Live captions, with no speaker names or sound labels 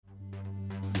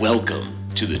Welcome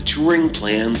to the Touring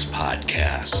Plans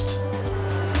Podcast.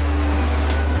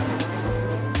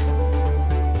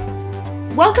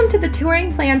 Welcome to the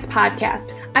Touring Plans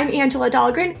Podcast. I'm Angela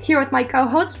Dahlgren, here with my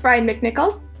co-host, Brian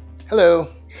McNichols.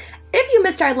 Hello. If you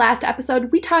missed our last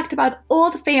episode, we talked about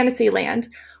old Fantasyland.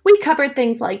 We covered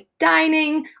things like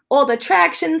dining, old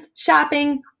attractions,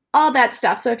 shopping, all that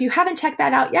stuff. So if you haven't checked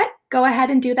that out yet, go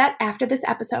ahead and do that after this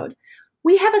episode.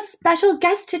 We have a special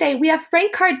guest today. We have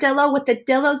Frank Cardillo with the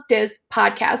Dillo's Diz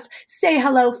podcast. Say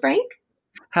hello, Frank.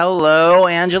 Hello,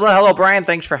 Angela. Hello, Brian.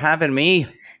 Thanks for having me.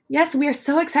 Yes, we are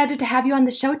so excited to have you on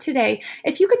the show today.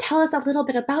 If you could tell us a little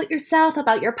bit about yourself,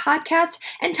 about your podcast,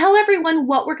 and tell everyone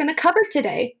what we're going to cover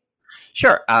today.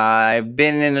 Sure. I've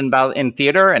been in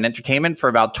theater and entertainment for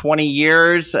about 20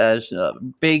 years. A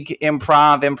big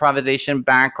improvisation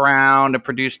background. I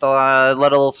produced a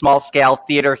little small-scale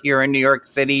theater here in New York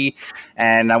City,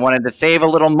 and I wanted to save a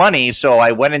little money, so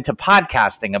I went into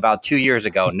podcasting about 2 years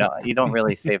ago. No, you don't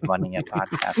really save money in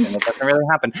podcasting. It doesn't really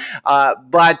happen.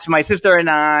 But my sister and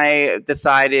I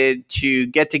decided to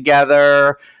get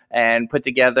together and put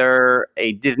together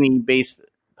a Disney-based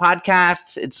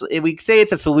podcast. We say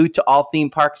it's a salute to all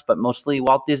theme parks, but mostly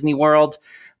Walt Disney World.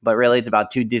 But really, it's about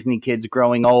two Disney kids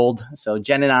growing old. So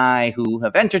Jen and I, who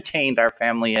have entertained our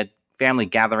family at family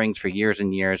gatherings for years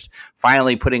and years,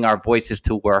 finally putting our voices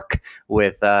to work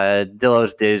with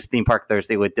Dillo's Diz, Theme Park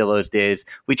Thursday with Dillo's Diz.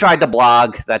 We tried to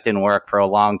blog. That didn't work for a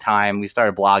long time. We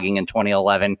started blogging in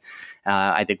 2011.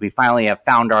 I think we finally have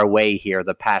found our way here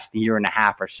the past year and a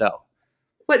half or so.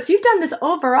 So you've done this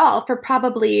overall for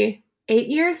probably 8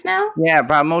 years now? Yeah,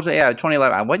 mostly,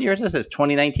 2011. What year is this? It's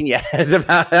 2019. Yeah, it's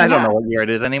about, I don't know what year it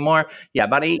is anymore. Yeah,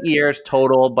 about 8 years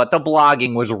total, but the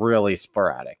blogging was really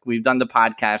sporadic. We've done the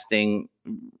podcasting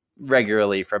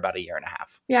regularly for about a year and a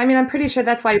half. Yeah, I mean, I'm pretty sure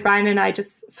that's why Brian and I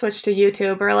just switched to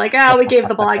YouTube. We're like, we gave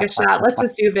the blog a shot. Let's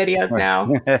just do videos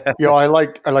now. I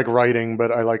like writing,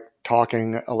 but I like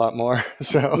talking a lot more.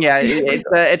 So yeah,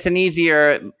 it's an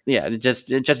easier,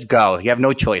 just go. You have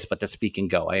no choice but to speak and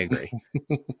go. I agree.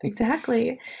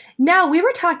 Exactly. Now, we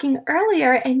were talking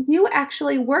earlier, and you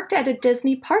actually worked at a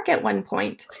Disney park at one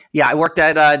point. Yeah, I worked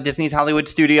at Disney's Hollywood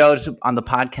Studios. On the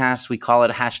podcast, we call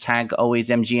it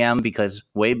 #AlwaysMGM because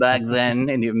way back then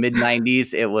in the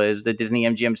mid-90s, it was the Disney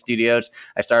MGM Studios.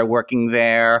 I started working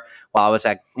there while I was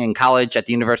in college at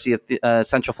the University of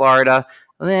Central Florida.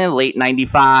 Late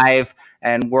 95,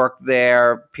 and worked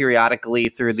there periodically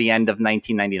through the end of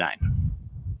 1999.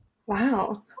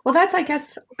 Wow. Well, that's, I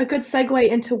guess, a good segue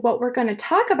into what we're going to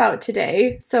talk about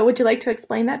today. So would you like to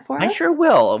explain that for us? I sure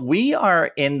will. We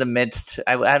are in the midst,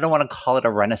 I don't want to call it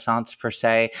a renaissance per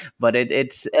se, but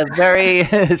it's a very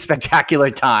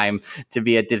spectacular time to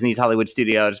be at Disney's Hollywood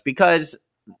Studios because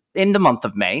in the month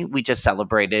of May, we just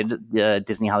celebrated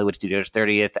Disney Hollywood Studios'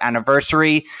 30th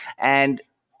anniversary, and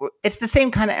it's the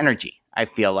same kind of energy, I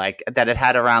feel like, that it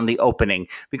had around the opening,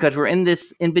 because we're in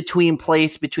this in-between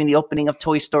place between the opening of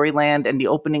Toy Story Land and the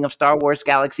opening of Star Wars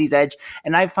Galaxy's Edge.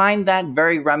 And I find that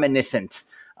very reminiscent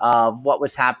of what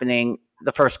was happening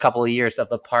the first couple of years of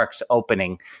the park's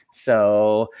opening.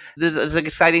 So this is an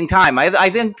exciting time.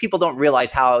 I think people don't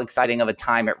realize how exciting of a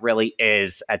time it really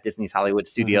is at Disney's Hollywood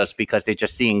Studios because they're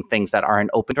just seeing things that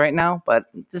aren't opened right now. But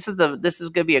this is going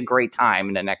to be a great time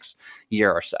in the next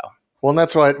year or so. Well, and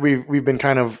that's why we've been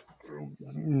kind of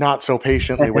not so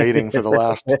patiently waiting for the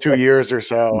last 2 years or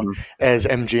so, as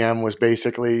MGM was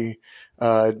basically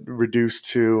reduced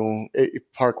to a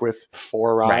park with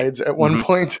 4 rides at one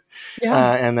point,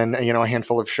 and then a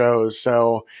handful of shows.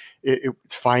 So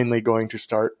it's finally going to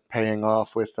start paying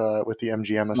off with the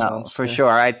MGM Assance. For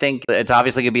sure. I think it's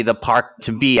obviously going to be the park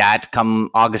to be at come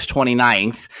August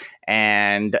 29th.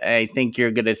 And I think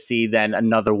you're going to see then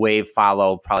another wave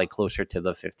follow probably closer to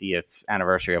the 50th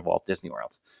anniversary of Walt Disney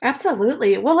World.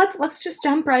 Absolutely. Well, let's just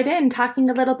jump right in talking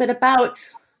a little bit about,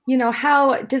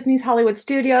 how Disney's Hollywood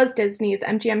Studios, Disney's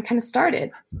MGM kind of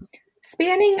started.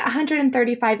 Spanning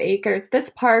 135 acres, this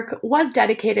park was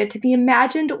dedicated to the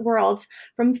imagined worlds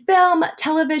from film,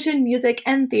 television, music,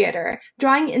 and theater,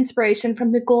 drawing inspiration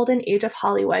from the golden age of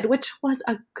Hollywood, which was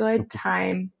a good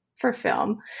time for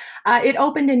film. It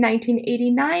opened in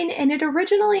 1989, and it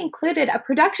originally included a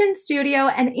production studio,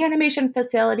 an animation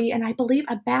facility, and I believe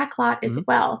a backlot as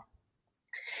well.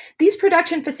 These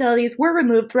production facilities were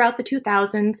removed throughout the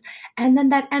 2000s, and then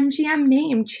that MGM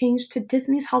name changed to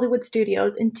Disney's Hollywood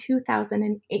Studios in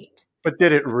 2008. But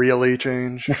did it really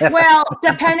change? Well,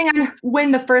 depending on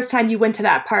when the first time you went to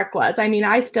that park was. I mean,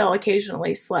 I still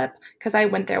occasionally slip because I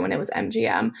went there when it was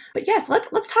MGM. But yes, let's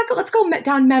go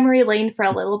down memory lane for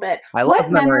a little bit. I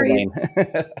love memory lane.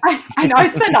 I know I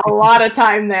spend a lot of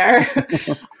time there.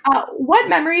 What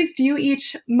memories do you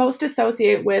each most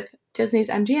associate with Disney's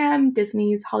MGM,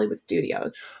 Disney's Hollywood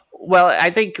Studios? Well, I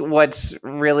think what's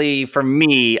really, for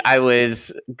me, I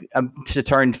was to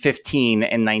turn 15 in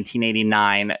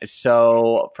 1989.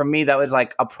 So for me, that was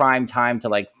like a prime time to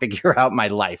like figure out my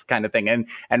life kind of thing. And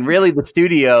really the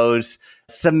studios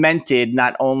cemented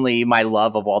not only my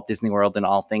love of Walt Disney World and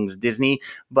all things Disney,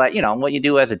 but you know, what you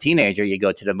do as a teenager, you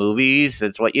go to the movies,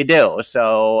 it's what you do.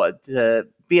 So to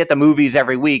be at the movies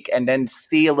every week and then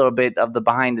see a little bit of the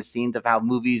behind the scenes of how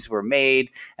movies were made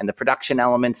and the production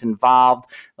elements involved,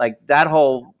 like that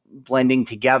whole blending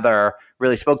together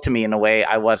really spoke to me in a way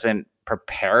I wasn't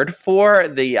prepared for.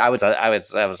 I was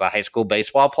a high school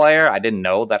baseball player. I didn't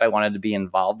know that I wanted to be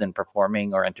involved in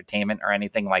performing or entertainment or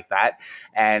anything like that.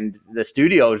 And the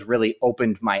studios really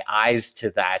opened my eyes to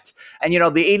that. And, you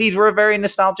know, the 80s were a very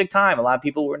nostalgic time. A lot of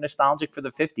people were nostalgic for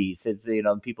the 50s. It's, you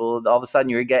know, people, all of a sudden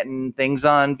you're getting things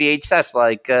on VHS,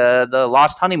 like the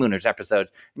Lost Honeymooners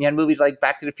episodes. And you had movies like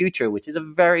Back to the Future, which is a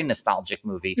very nostalgic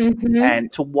movie. Mm-hmm.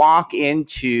 And to walk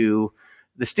into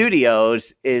the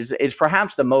studios is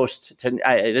perhaps the most,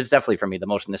 it is definitely for me the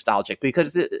most nostalgic,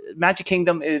 because the Magic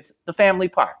Kingdom is the family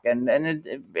park and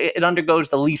it undergoes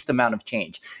the least amount of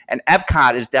change. And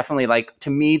Epcot is definitely, like,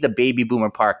 to me, the baby boomer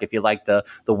park. If you like the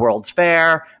World's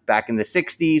Fair back in the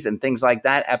 60s and things like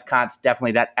that, Epcot's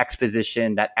definitely that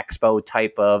exposition, that expo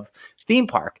type of theme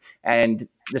park. And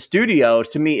the studios,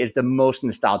 to me, is the most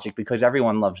nostalgic because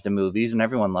everyone loves the movies and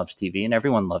everyone loves TV and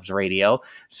everyone loves radio.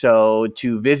 So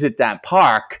to visit that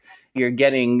park, you're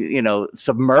getting, you know,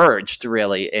 submerged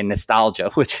really in nostalgia,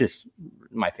 which is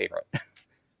my favorite.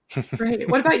 Right.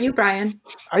 What about you, Brian?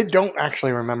 I don't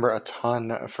actually remember a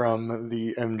ton from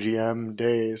the MGM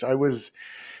days.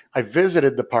 I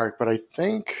visited the park, but I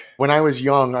think when I was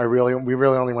young, we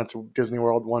really only went to Disney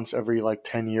World once every like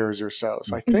 10 years or so.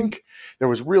 So I think there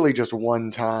was really just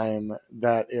one time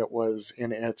that it was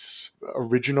in its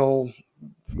original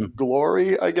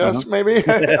glory, I guess, maybe,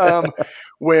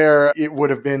 where it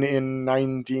would have been in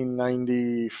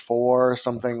 1994,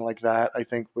 something like that, I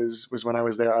think was when I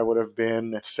was there. I would have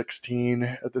been 16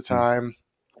 at the time.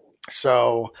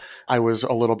 So I was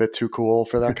a little bit too cool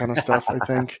for that kind of stuff, I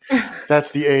think. That's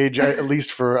the age, at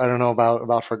least for, I don't know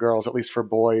about for girls, at least for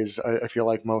boys, I feel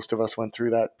like most of us went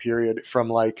through that period from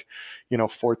like,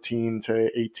 14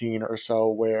 to 18 or so,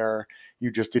 where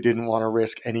you just didn't want to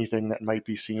risk anything that might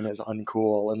be seen as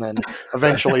uncool. And then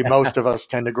eventually most of us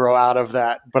tend to grow out of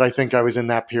that. But I think I was in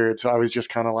that period. So I was just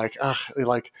kind of like,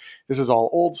 this is all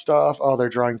old stuff. Oh, they're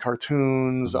drawing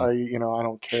cartoons. I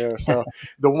don't care. So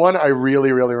the one I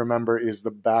really, really remember is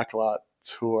the Backlot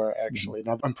tour, actually.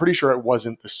 Now, I'm pretty sure it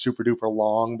wasn't the super duper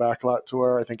long Backlot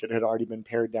tour. I think it had already been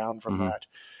pared down from that.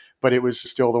 But it was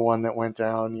still the one that went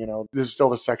down, this is still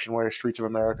the section where Streets of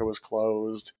America was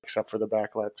closed, except for the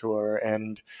Backlot tour.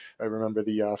 And I remember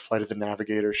the Flight of the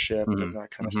Navigator ship and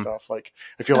that kind of stuff. Like,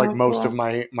 I feel like most of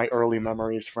my early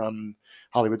memories from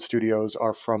Hollywood Studios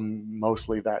are from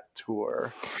mostly that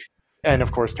tour. And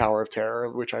of course, Tower of Terror,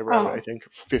 which I rode, I think,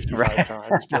 55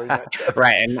 times during that trip.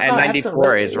 Right. And 94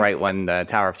 absolutely. Is right when the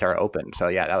Tower of Terror opened. So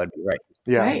yeah, that would be right.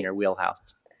 Yeah. In your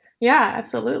wheelhouse. Yeah,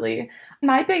 absolutely.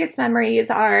 My biggest memories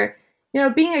are,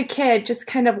 being a kid, just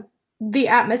kind of the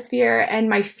atmosphere and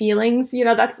my feelings.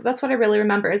 That's what I really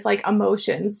remember is like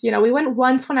emotions. We went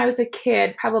once when I was a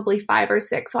kid, probably 5 or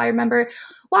 6. So I remember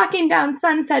walking down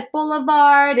Sunset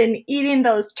Boulevard and eating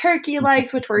those turkey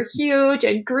legs, which were huge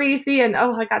and greasy. And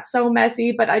I got so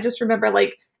messy. But I just remember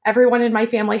like everyone in my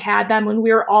family had them when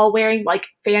we were all wearing like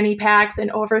fanny packs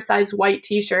and oversized white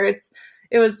T-shirts.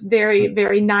 It was very,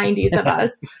 very 90s of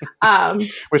us.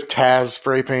 With Taz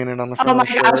spray painted on the front. Oh my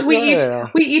gosh.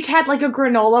 We each had like a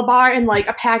granola bar and like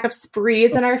a pack of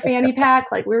Sprees in our fanny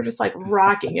pack. Like we were just like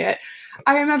rocking it.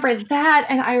 I remember that.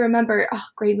 And I remember,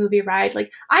 great movie ride.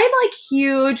 Like I'm like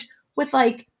huge with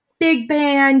like big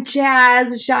band,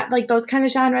 jazz, like those kind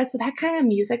of genres. So that kind of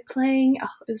music playing,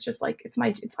 it's just like, it's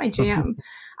my jam.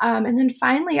 And then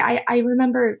finally I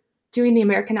remember doing the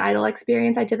American Idol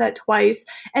experience. I did that twice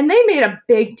and they made a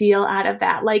big deal out of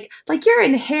that. Like you're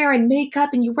in hair and makeup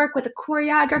and you work with a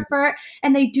choreographer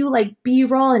and they do like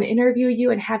B-roll and interview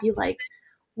you and have you like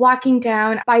walking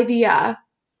down by the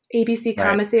ABC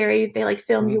commissary. Right. They like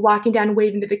film you walking down,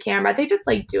 waving to the camera. They just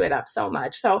like do it up so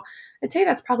much. So I'd say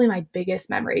that's probably my biggest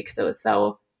memory because I was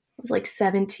like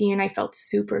 17. I felt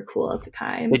super cool at the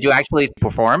time. Did you actually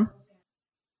perform?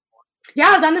 Yeah,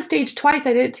 I was on the stage twice.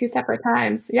 I did it 2 separate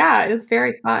times. Yeah, it was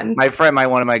very fun. My friend,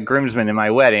 one of my groomsmen in my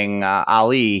wedding,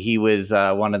 Ali, he was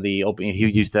one of the opening. He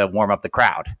used to warm up the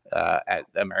crowd at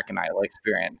the American Idol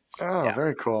experience. Oh,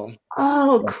 very cool.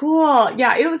 Oh, cool.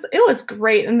 Yeah, it was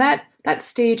great. And that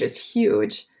stage is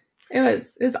huge. It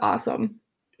was awesome.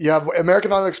 Yeah,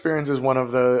 American Idol Experience is one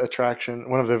of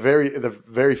the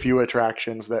very few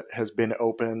attractions that has been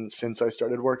open since I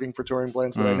started working for Touring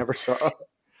Plans that I never saw.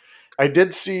 I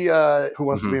did see Who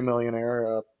Wants to Be a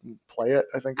Millionaire play it,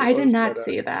 I think I did not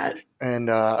see that.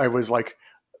 And I was like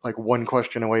one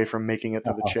question away from making it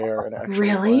to the chair. And actually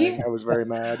really? I was very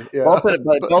mad. Yeah.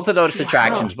 Both of those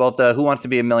attractions, both the Who Wants to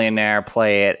Be a Millionaire,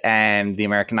 Play It, and the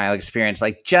American Idol Experience,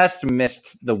 like just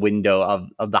missed the window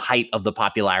of the height of the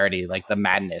popularity, like the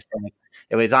madness. And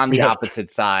it was on the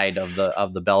opposite side of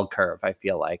the bell curve. I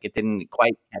feel like it didn't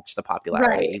quite catch the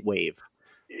popularity wave.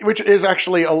 Which is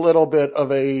actually a little bit of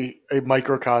a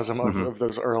microcosm of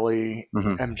those early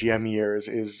MGM years,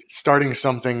 is starting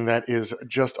something that is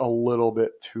just a little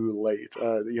bit too late.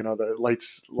 The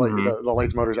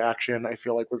Lights Motors Action, I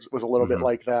feel like was a little bit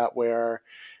like that, where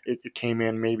it came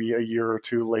in maybe a year or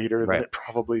two later than it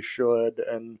probably should,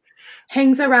 and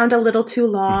hangs around a little too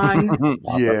long.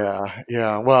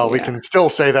 Yeah. Well, we can still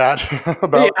say that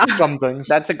about some things.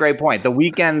 That's a great point. The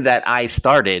weekend that I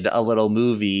started, a little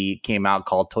movie came out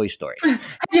called Toy Story. Have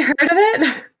you heard of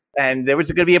it? And there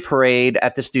was going to be a parade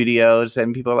at the studios,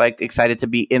 and people were excited to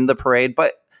be in the parade,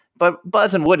 but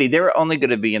Buzz and Woody, they were only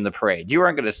going to be in the parade. You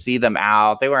weren't going to see them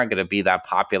out. They weren't going to be that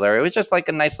popular. It was just like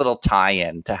a nice little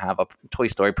tie-in to have a Toy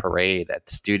Story parade at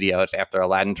the studios after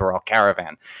Aladdin's Royal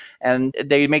Caravan. And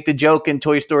they make the joke in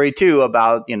Toy Story 2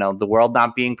 about, the world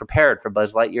not being prepared for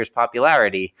Buzz Lightyear's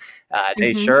popularity.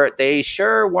 They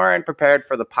sure weren't prepared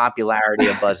for the popularity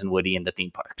of Buzz and Woody in the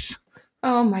theme parks.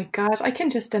 Oh my gosh, I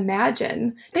can just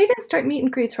imagine. They didn't start meet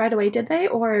and greets right away, did they?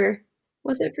 Or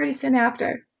was it pretty soon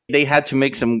after? They had to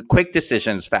make some quick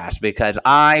decisions fast, because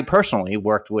I personally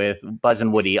worked with Buzz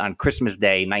and Woody on Christmas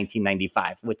Day,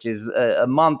 1995, which is a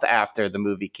month after the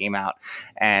movie came out.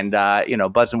 And,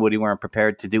 Buzz and Woody weren't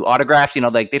prepared to do autographs.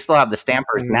 They still have the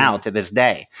stampers now to this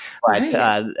day. But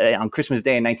on Christmas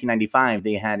Day in 1995,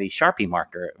 they had a Sharpie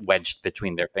marker wedged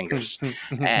between their fingers.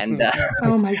 And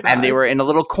oh my God. And they were in a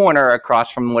little corner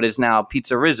across from what is now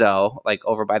Pizza Rizzo,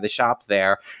 over by the shop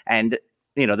there. And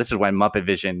this is when Muppet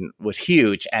Vision was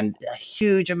huge, and a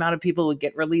huge amount of people would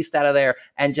get released out of there.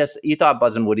 And just, you thought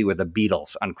Buzz and Woody were the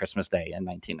Beatles on Christmas Day in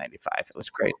 1995. It was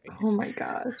crazy. Oh my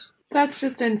gosh. That's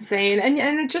just insane. And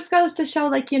it just goes to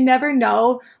show, you never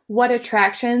know what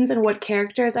attractions and what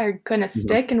characters are going to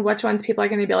stick and which ones people are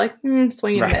going to be like,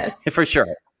 swing and miss. For sure.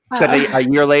 Because a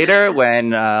year later,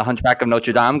 when Hunchback of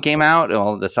Notre Dame came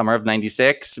out, the summer of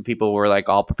 '96, people were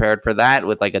all prepared for that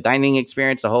with a dining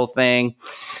experience, the whole thing.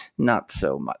 Not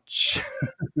so much.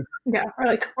 Yeah,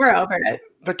 we're over it.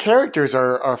 The characters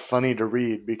are funny to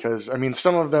read because,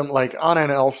 some of them, like Anna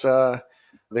and Elsa,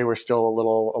 they were still a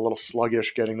little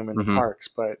sluggish getting them in the parks,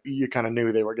 but you kind of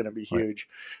knew they were going to be huge.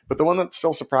 But the one that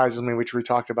still surprises me, which we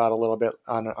talked about a little bit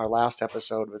on our last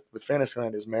episode with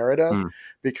Fantasyland, is Merida,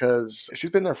 because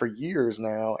she's been there for years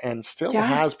now and still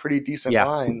has pretty decent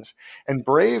lines. And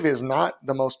Brave is not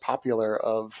the most popular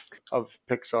of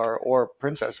Pixar or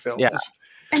princess films. Yeah.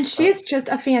 And she's just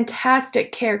a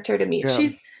fantastic character to meet.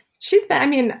 Yeah. She's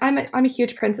been, I'm a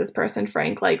huge princess person,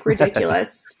 Frank,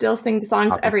 ridiculous, still sing the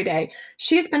songs every day.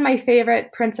 She's been my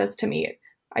favorite princess to meet.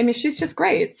 She's just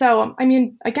great. So,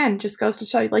 again, just goes to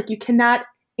show you, you cannot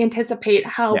anticipate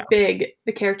how big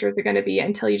the characters are going to be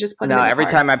until you just put them in the every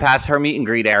parks. time I pass her meet and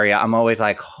greet area, I'm always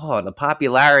like, the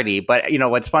popularity. But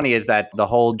what's funny is that the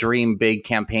whole Dream Big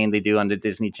campaign they do on the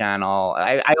Disney Channel,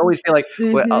 I always feel like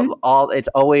it's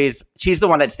always, she's the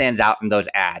one that stands out in those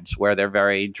ads where they're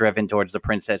very driven towards the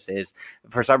princesses.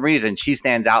 For some reason, she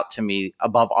stands out to me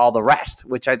above all the rest,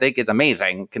 which I think is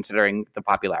amazing considering the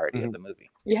popularity of the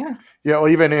movie. Yeah. Yeah. Well,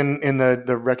 even in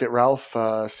the Wreck-It Ralph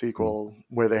sequel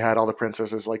where they had all the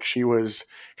princesses, she was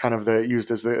kind of used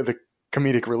as the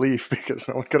comedic relief because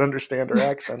no one could understand her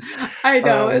accent. I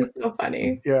know. It's so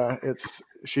funny. Yeah.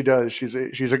 She does. She's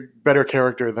a better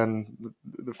character than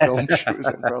the film she was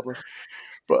in probably.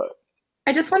 But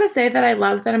I just want to say that I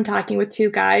love that I'm talking with two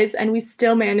guys and we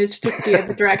still managed to steer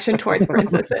the direction towards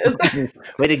princesses.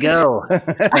 Way to go.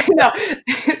 I know.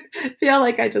 feel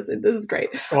like this is great.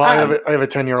 Well, I have a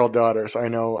 10-year-old daughter, so I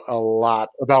know a lot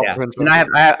about princesses. And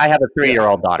I have a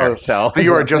 3-year-old daughter, so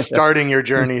you are just starting your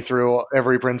journey through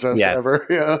every princess ever.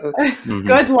 Yeah.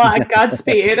 Good luck,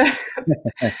 Godspeed.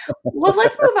 Well,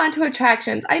 let's move on to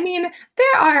attractions. I mean,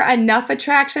 there are enough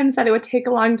attractions that it would take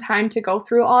a long time to go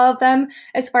through all of them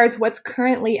as far as what's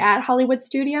currently at Hollywood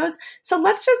Studios. So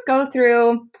let's just go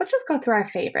through our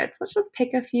favorites. Let's just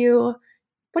pick a few.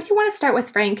 What do you want to start with,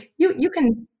 Frank? You're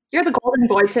the golden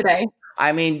boy today.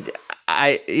 I mean,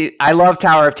 I love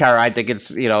Tower of Terror. I think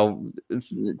it's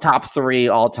top 3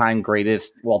 all-time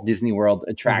greatest Walt Disney World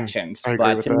attractions.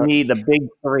 But to me, the big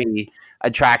 3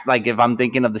 attract, like if I'm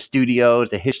thinking of the studios,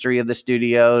 the history of the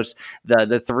studios,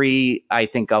 the 3 I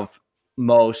think of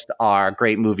most are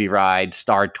Great Movie Ride,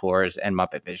 Star Tours, and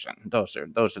Muppet Vision. Those are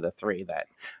the 3 that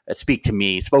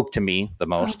spoke to me the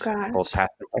most. Both past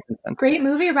and present. Great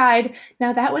Movie Ride.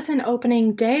 Now that was an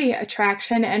opening day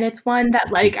attraction, and it's one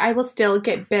that I will still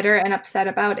get bitter and upset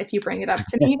about if you bring it up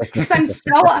to me, because I'm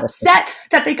so upset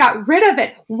that they got rid of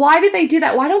it. Why did they do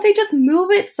that? Why don't they just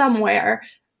move it somewhere?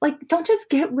 Don't just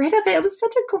get rid of it. It was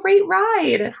such a great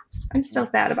ride. I'm still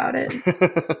sad about it,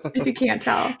 if you can't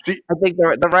tell. See, I think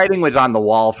the writing was on the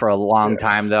wall for a long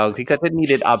time, though, because it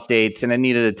needed updates and it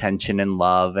needed attention and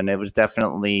love. And it was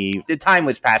definitely, the time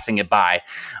was passing it by.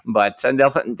 But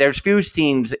there's few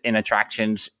scenes in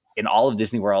attractions in all of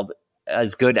Disney World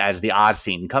as good as the Oz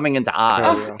scene. Coming into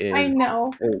Oz is I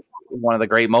know. One of the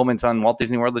great moments on Walt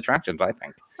Disney World attractions, I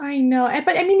think. I know.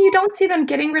 But I mean, you don't see them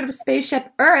getting rid of Spaceship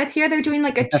Earth. Here they're doing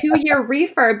a 2-year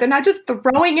refurb. They're not just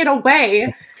throwing it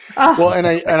away. Well, and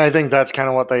I think that's kind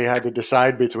of what they had to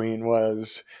decide between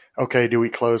was, okay, do we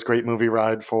close Great Movie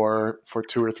Ride for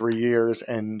 2 or 3 years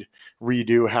and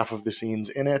redo half of the scenes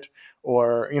in it?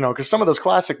 Or, because some of those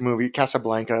classic movies,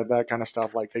 Casablanca, that kind of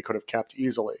stuff, they could have kept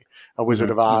easily, A Wizard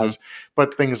of Oz.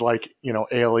 But things like,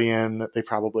 Alien, they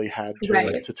probably had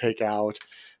to take out.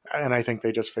 And I think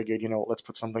they just figured, let's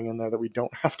put something in there that we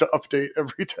don't have to update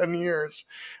every 10 years.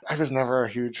 I was never a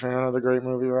huge fan of the Great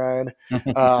Movie Ride.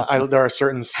 There are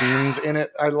certain scenes in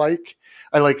it I like.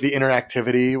 I like the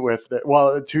interactivity with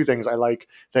two things. I like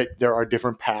that there are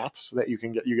different paths that you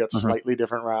can get. You get slightly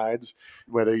different rides,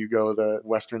 whether you go the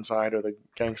Western side or the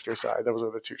gangster side. Those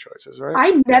are the 2 choices, right?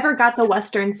 I never got the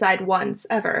Western side once,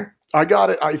 ever. I got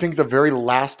it. I think the very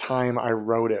last time I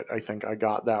rode it, I think I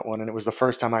got that one. And it was the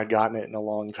first time I'd gotten it in a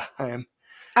long time.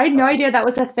 I had no idea that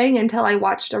was a thing until I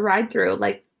watched a ride through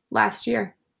last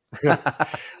year. I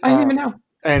didn't even know.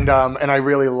 And I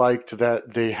really liked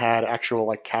that they had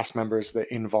actual cast members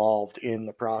that involved in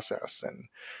the process. And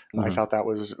I thought that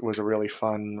was a really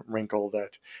fun wrinkle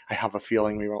that I have a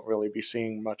feeling we won't really be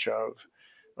seeing much of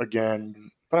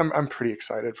again. But I'm pretty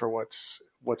excited for what's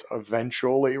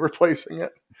eventually replacing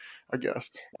it, I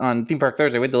guess. On Theme Park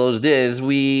Thursday with Delos Diz,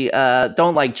 we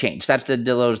don't like change. That's the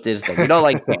Delos Diz thing. We don't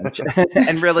like change.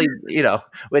 And really,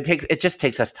 it just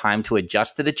takes us time to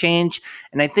adjust to the change.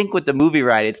 And I think with the movie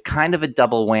ride, it's kind of a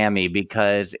double whammy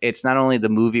because it's not only the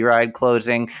movie ride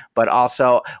closing, but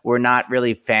also we're not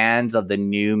really fans of the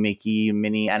new Mickey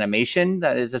Minnie animation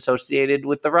that is associated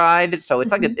with the ride. So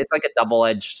it's like a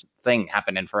double-edged thing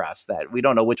happening for us that we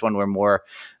don't know which one we're more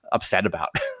upset about.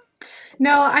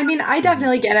 No, I mean, I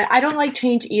definitely get it. I don't like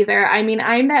change either. I mean,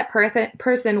 I'm that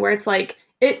person where it's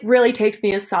it really takes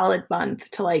me a solid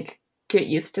month to get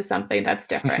used to something that's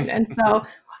different. And so,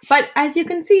 but as you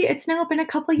can see, it's now been a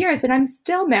couple of years and I'm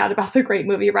still mad about the Great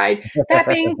Movie Ride. That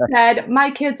being said, my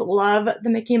kids love the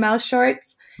Mickey Mouse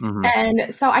shorts.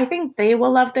 And so I think they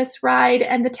will love this ride,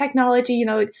 and the technology,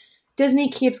 Disney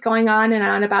keeps going on and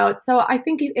on about. So I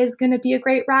think it is going to be a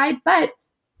great ride, but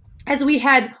as we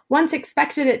had once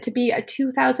expected it to be a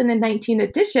 2019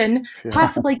 edition,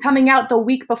 possibly coming out the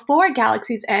week before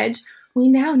Galaxy's Edge, we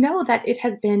now know that it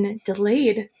has been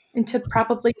delayed into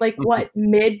probably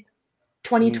mid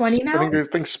 2020 now. I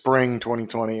think spring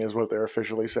 2020 is what they're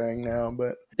officially saying now,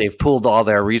 but they've pulled all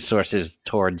their resources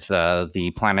towards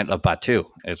the planet of Batuu,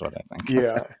 is what I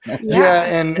think. Yeah,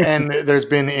 and there's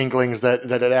been inklings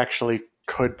that it actually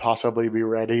could possibly be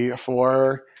ready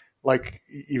for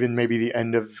even maybe the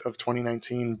end of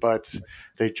 2019, but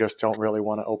they just don't really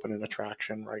want to open an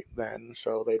attraction right then.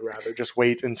 So they'd rather just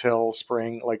wait until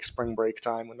spring break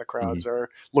time when the crowds are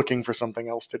looking for something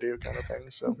else to do kind of thing.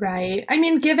 So right. I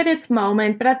mean, give it its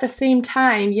moment, but at the same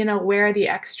time, where are the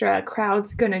extra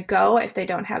crowds going to go if they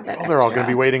don't have that extra? They're all going to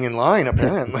be waiting in line,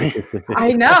 apparently.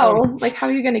 I know. How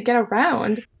are you going to get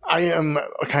around? I am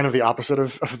kind of the opposite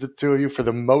of the two of you. For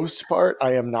the most part,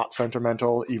 I am not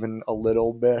sentimental even a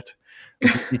little bit.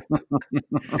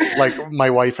 Like my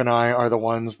wife and I are the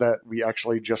ones that we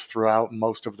actually just threw out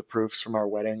most of the proofs from our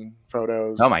wedding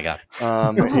photos. Oh my God.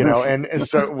 And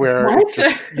so where it's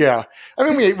just, yeah,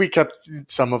 I mean, we kept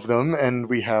some of them and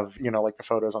we have, like the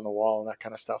photos on the wall and that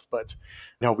kind of stuff, but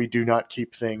no, we do not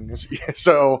keep things.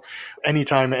 So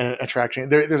anytime an attraction,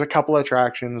 there's a couple of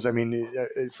attractions. I mean,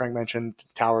 Frank mentioned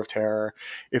Tower of Terror.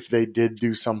 If they did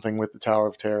do something with the Tower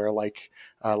of Terror, like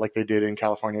they did in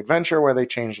California Adventure, where they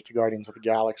changed it to Guardians of the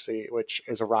Galaxy, which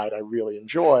is a ride I really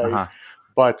enjoy. Uh-huh.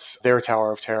 But their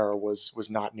Tower of Terror was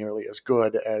not nearly as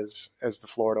good as the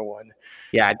Florida one.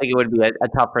 Yeah, I think it would be a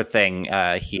tougher thing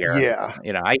here. Yeah.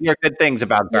 I hear good things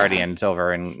about Guardians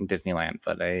over in Disneyland,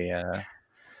 but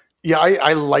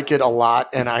I like it a lot,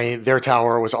 and their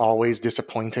tower was always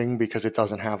disappointing because it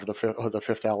doesn't have the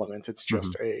fifth element. It's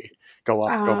just a go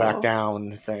up, go back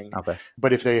down thing. Okay.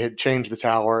 But if they had changed the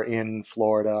tower in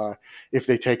Florida, if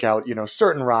they take out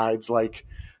certain rides like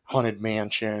Haunted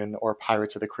Mansion or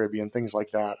Pirates of the Caribbean, things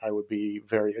like that, I would be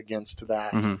very against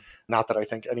that. Mm-hmm. Not that I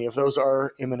think any of those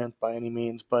are imminent by any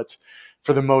means, but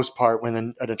for the most part, when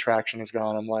an attraction is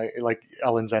gone, I'm like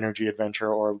Ellen's Energy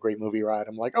Adventure or a Great Movie Ride,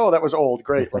 I'm like, oh, that was old.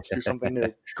 Great. Let's do something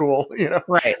new. Cool.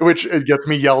 Right. Which it gets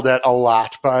me yelled at a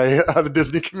lot by the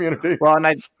Disney community. Well, and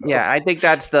I think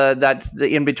that's the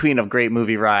in between of Great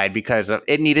Movie Ride, because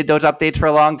it needed those updates for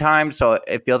a long time. So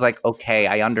it feels like, okay,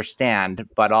 I understand,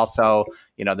 but also,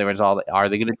 there was are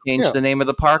they going to change the name of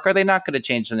the park? Are they not going to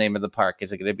change the name of the park?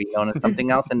 Is it going to be known as something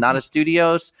else and not as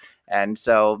Studios? And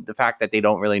so the fact that they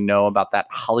don't really know about that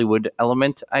Hollywood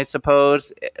element, I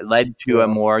suppose, led to a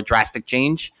more drastic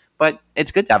change. But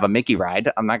it's good to have a Mickey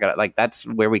ride. I'm not going to that's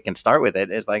where we can start with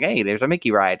it. It's like, hey, there's a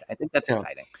Mickey ride. I think that's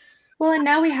exciting. Well, and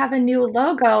now we have a new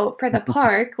logo for the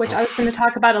park, which I was going to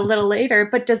talk about a little later.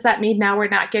 But does that mean now we're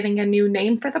not getting a new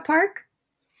name for the park?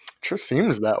 Sure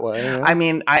seems that way. Yeah. I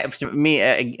mean, for me,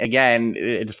 again,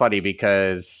 it's funny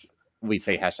because we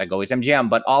say hashtag always MGM,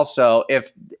 but also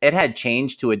if it had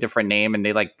changed to a different name and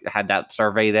they had that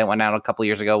survey that went out a couple of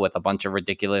years ago with a bunch of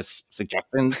ridiculous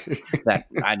suggestions that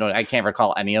I can't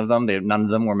recall any of them. None of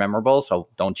them were memorable, so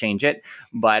don't change it.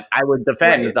 But I would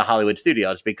defend the Hollywood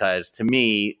Studios, because to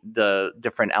me, the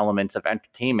different elements of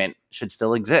entertainment should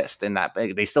still exist in that.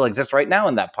 They still exist right now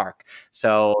in that park.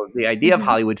 So the idea of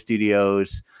Hollywood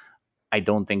Studios, I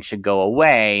don't think should go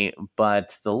away,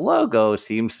 but the logo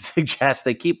seems to suggest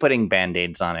they keep putting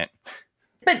Band-Aids on it.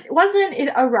 But wasn't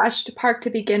it a rushed park to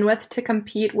begin with to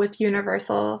compete with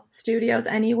Universal Studios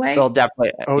anyway? Well,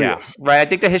 definitely. Oh, yeah. yes. Right. I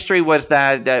think the history was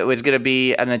that it was going to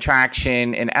be an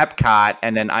attraction in Epcot,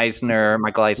 and then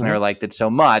Michael Eisner liked it so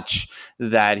much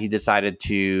that he decided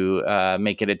to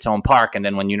make it its own park. And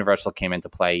then when Universal came into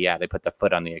play, they put the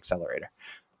foot on the accelerator.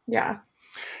 Yeah.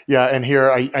 Yeah, and here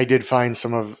I did find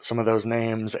some of those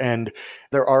names, and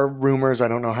there are rumors, I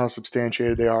don't know how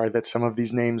substantiated they are, that some of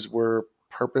these names were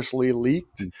purposely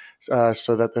leaked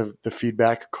so that the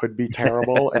feedback could be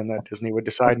terrible and that Disney would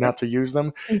decide not to use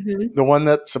them. Mm-hmm. The one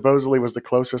that supposedly was the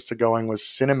closest to going was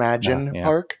Cinemagine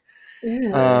Park.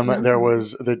 There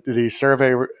was the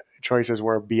survey choices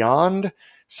were Beyond,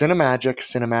 Cinemagic,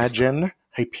 Cinemagine,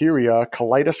 Hyperia,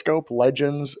 Kaleidoscope,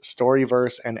 Legends,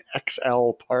 Storyverse, and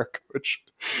XL Park, which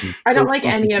I don't like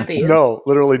any of these. No,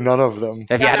 literally none of them.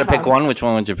 If you had to pick one, which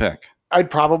one would you pick?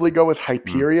 I'd probably go with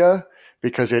Hyperia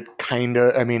because it kind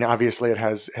of, obviously it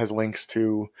has links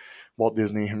to Walt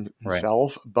Disney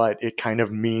himself, but it kind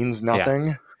of means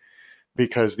nothing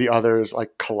because the others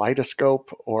like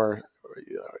Kaleidoscope or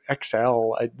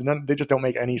XL, they just don't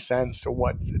make any sense to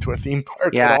a theme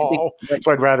park at all.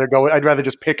 So I'd rather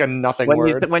just pick a nothing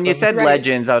word. When you said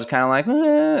Legends, I was kind of like,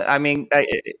 I mean,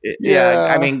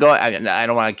 go. I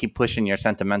don't want to keep pushing your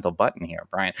sentimental button here,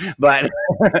 Brian, but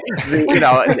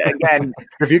again,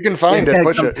 if you can find it,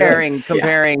 push comparing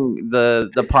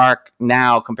the park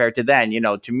now compared to then,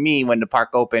 to me, when the park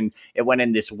opened, it went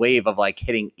in this wave of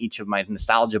hitting each of my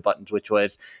nostalgia buttons, which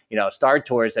was, Star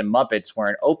Tours and Muppets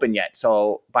weren't open yet.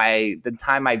 So by the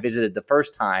time I visited the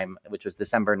first time, which was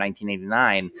December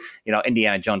 1989,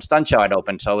 Indiana Jones Stunt Show had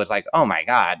opened. So it was like, oh my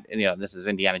God, this is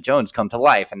Indiana Jones come to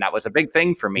life. And that was a big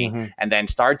thing for me. Mm-hmm. And then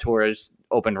Star Tours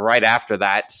opened right after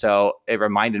that. So it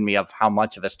reminded me of how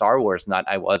much of a Star Wars nut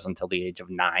I was until the age of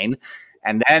 9.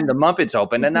 And then the Muppets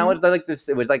opened, and that was like this.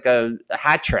 It was like a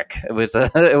hat trick. It was a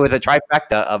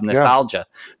trifecta of nostalgia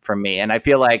for me. And I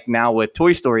feel like now with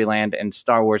Toy Story Land and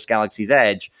Star Wars Galaxy's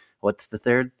Edge, what's the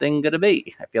third thing going to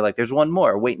be? I feel like there's one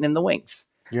more waiting in the wings.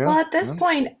 Yeah. Well, at this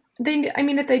point,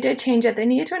 if they did change it, they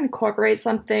need to incorporate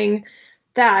something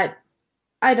that,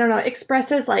 I don't know,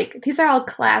 expresses these are all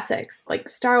classics. Like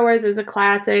Star Wars is a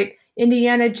classic.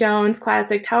 Indiana Jones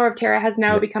classic. Tower of Terror has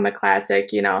now become a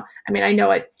classic. You know, I mean, I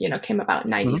know it, you know, came about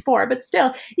in '94, but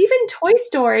still, even Toy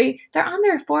Story, they're on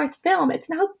their fourth film. It's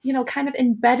now, you know, kind of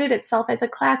embedded itself as a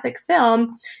classic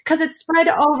film because it's spread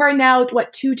over now,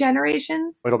 what, 2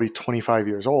 generations? It'll be 25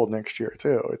 years old next year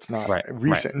too. It's not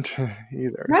recent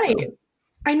either. Right. So.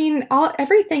 I mean,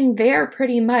 everything there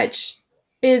pretty much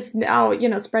is now, you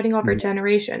know, spreading over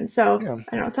generations. So I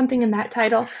don't know, something in that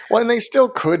title. Well, and they still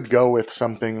could go with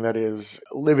something that is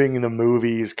living in the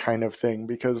movies kind of thing,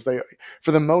 because they,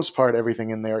 for the most part, everything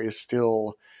in there is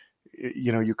still,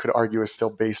 you know, you could argue is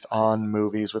still based on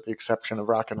movies with the exception of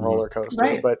Rock and Roller Coaster,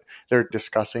 Right. but they're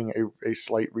discussing a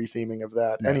slight retheming of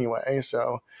that anyway.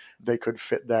 So they could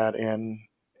fit that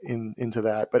into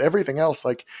that. But everything else,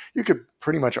 like, you could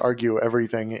pretty much argue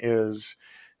everything is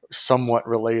somewhat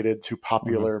related to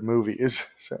popular movies.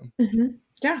 So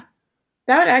yeah,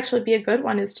 that would actually be a good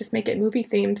one, is just make it movie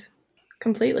themed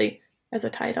completely as a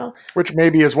title, which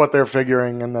maybe is what they're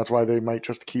figuring, and that's why they might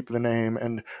just keep the name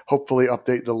and hopefully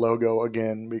update the logo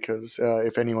again, because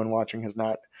if anyone watching has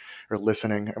not, or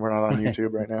listening, we're not on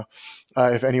YouTube right now,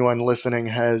 if anyone listening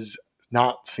has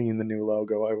not seen the new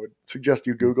logo, I would suggest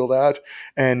you Google that.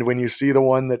 And when you see the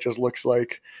one that just looks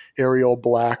like Arial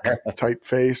Black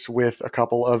typeface with a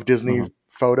couple of Disney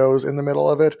photos in the middle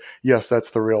of it, yes, that's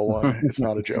the real one. It's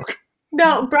not a joke.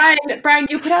 No, Brian,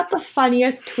 you put out the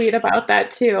funniest tweet about that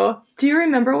too. Do you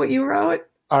remember what you wrote?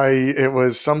 It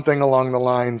was something along the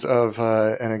lines of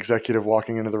an executive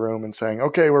walking into the room and saying,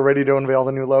 "Okay, we're ready to unveil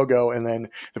the new logo," and then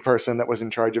the person that was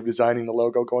in charge of designing the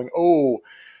logo going, "Oh,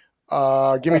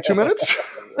 give me 2 minutes."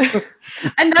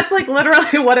 And that's like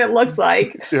literally what it looks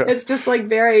like. Yeah. It's just like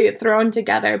very thrown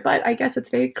together, but I guess it's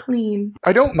very clean.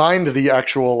 I don't mind the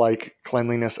actual like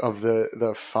cleanliness of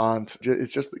the font.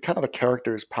 It's just kind of the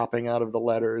characters popping out of the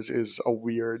letters is a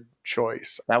weird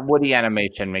choice. That Woody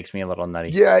animation makes me a little nutty.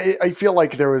 Yeah, I feel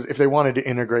like if they wanted to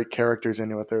integrate characters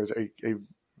into it, there was a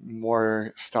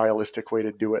more stylistic way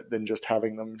to do it than just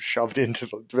having them shoved into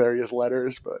the various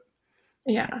letters, but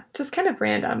yeah, just kind of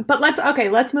random. But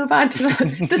let's move on to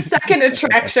the second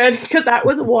attraction, because that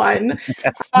was one.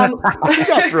 We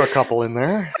got through a couple in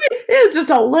there. It is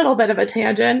just a little bit of a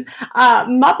tangent.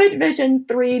 Muppet Vision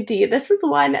 3D. This is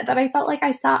one that I felt like I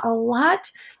saw a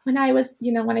lot when I was,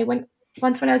 you know, when I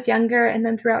was younger, and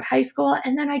then throughout high school,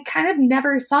 and then I kind of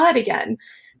never saw it again.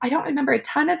 I don't remember a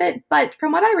ton of it, but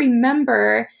from what I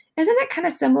remember, isn't it kind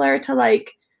of similar to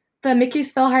like the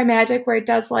Mickey's PhilharMagic, where it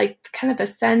does like kind of the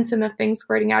sense and the things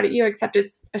squirting out at you, except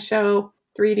it's a show,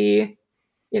 3D,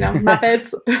 you know,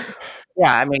 Muppets.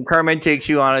 Yeah, I mean, Kermit takes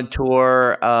you on a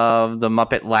tour of the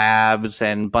Muppet Labs,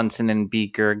 and Bunsen and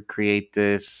Beaker create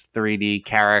this 3D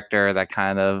character that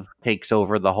kind of takes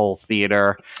over the whole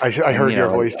theater. I heard your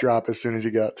voice drop as soon as you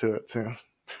got to it too.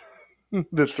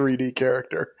 The 3D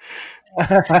character.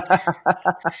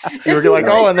 You were like,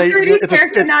 oh, and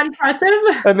it's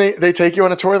non-impressive. And they take you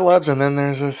on a tour of the labs, and then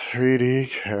there's a 3D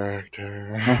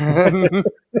character.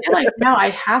 You're like, no,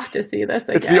 I have to see this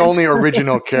again. It's the only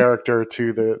original character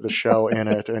to the show in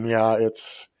it, and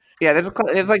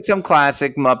there's like some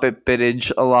classic Muppet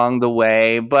bittage along the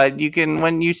way, but you can,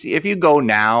 if you go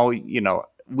now, you know,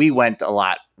 we went a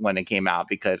lot when it came out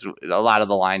because a lot of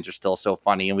the lines are still so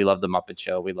funny, and we love the Muppet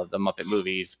Show. We love the Muppet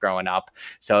movies growing up.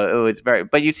 So it was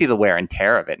but you see the wear and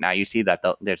tear of it now. You see that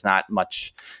there's not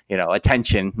much, you know,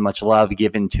 attention, much love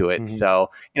given to it. Mm-hmm. So,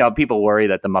 you know, people worry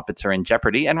that the Muppets are in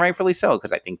jeopardy, and rightfully so,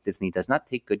 because I think Disney does not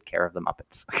take good care of the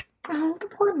Muppets. Oh, the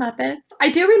poor Muppets. I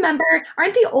do remember,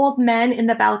 aren't the old men in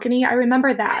the balcony? I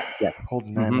remember that. Yeah. Old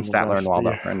men. Statler and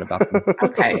Waldorf are in the balcony.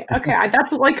 Okay.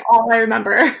 That's like all I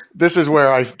remember. This is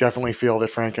where I definitely feel that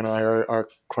Frank and I are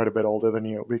quite a bit older than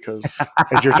you, because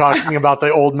as you're talking about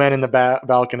the old men in the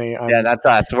balcony. That's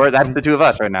us. That's the two of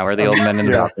us right now. We're the old men in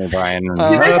the balcony, Brian. You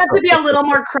guys have to be a little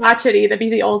more crotchety to be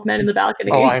the old men in the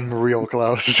balcony. Oh, I'm real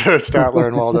close to Statler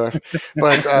and Waldorf.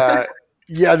 But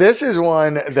yeah, this is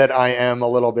one that I am a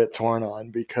little bit torn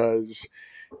on, because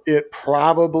it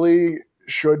probably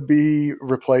should be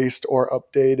replaced or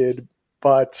updated,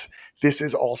 but this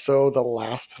is also the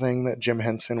last thing that Jim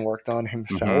Henson worked on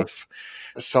himself.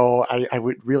 Mm-hmm. So I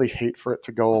would really hate for it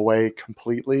to go away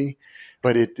completely,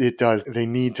 but it does. They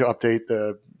need to update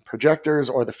the projectors,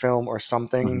 or the film, or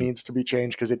something needs to be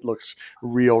changed, because it looks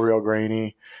real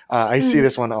grainy. I see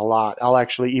this one a lot. I'll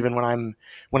actually, even when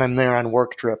I'm there on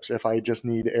work trips, if I just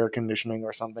need air conditioning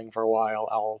or something for a while,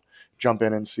 I'll jump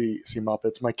in and see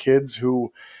Muppets. My kids,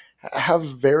 who have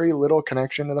very little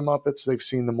connection to the Muppets, they've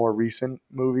seen the more recent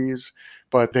movies,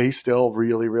 but they still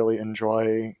really, really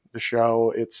enjoy the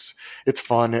show. It's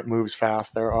fun. It moves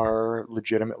fast. There are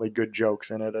legitimately good jokes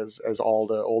in it, as all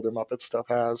the older Muppet stuff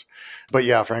has. But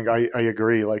yeah, Frank, I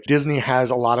agree. Like, Disney has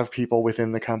a lot of people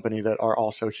within the company that are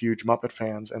also huge Muppet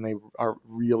fans, and they are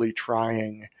really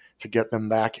trying to get them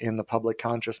back in the public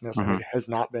consciousness, and it has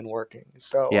not been working.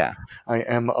 So Yeah. I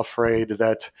am afraid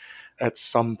that at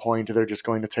some point they're just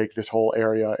going to take this whole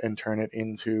area and turn it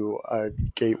into a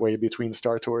gateway between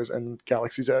Star Tours and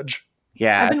Galaxy's Edge.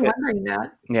 Yeah. I've been wondering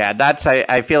that. Yeah,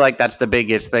 I feel like that's the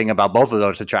biggest thing about both of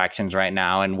those attractions right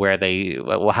now, and where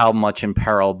how much in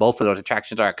peril both of those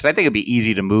attractions are. Because I think it'd be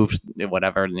easy to move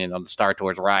whatever, the Star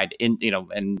Tours ride in,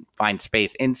 and find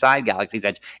space inside Galaxy's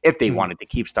Edge if they wanted to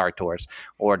keep Star Tours,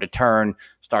 or to turn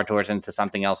Star Tours into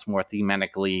something else more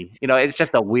thematically. It's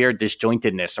just a weird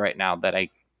disjointedness right now that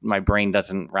my brain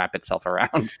doesn't wrap itself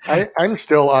around. I'm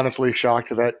still honestly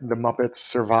shocked that the Muppets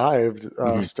survived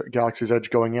Galaxy's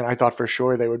Edge going in. I thought for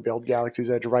sure they would build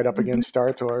Galaxy's Edge right up against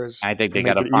Star Tours. I think they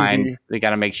got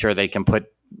to make sure they can put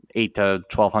 800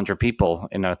 to 1,200 people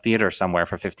in a theater somewhere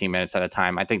for 15 minutes at a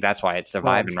time. I think that's why it's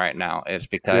surviving right now, is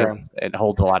because it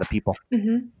holds a lot of people.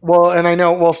 Mm-hmm. Well, and I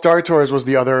know, Star Tours was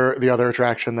the other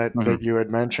attraction that you had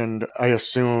mentioned. I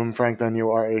assume, Frank, then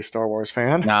you are a Star Wars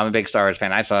fan. No, I'm a big Star Wars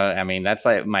fan. That's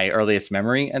like my earliest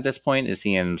memory at this point, is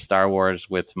seeing Star Wars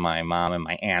with my mom and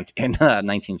my aunt in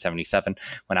 1977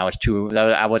 when I was 2.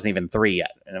 I wasn't even 3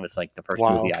 yet. And it was like the first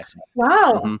movie I saw.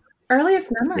 Wow. Mm-hmm.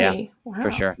 Earliest memory. Yeah, wow.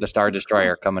 For sure. The Star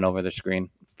Destroyer coming over the screen,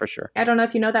 for sure. I don't know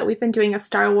if you know that we've been doing a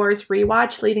Star Wars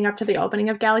rewatch leading up to the opening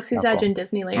of Galaxy's Edge in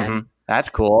Disneyland. Mm-hmm. That's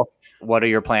cool. What are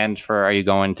your plans are you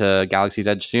going to Galaxy's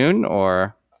Edge soon,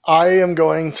 or? I am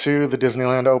going to the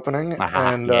Disneyland opening,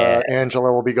 and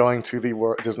Angela will be going to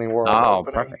the Disney World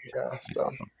opening. Perfect. Yeah, so.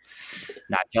 Awesome.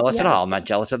 Not jealous at all. I'm not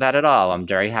jealous of that at all. I'm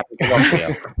very happy to work for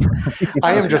you.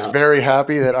 I am just very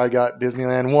happy that I got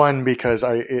Disneyland, one, because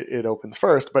it opens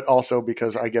first, but also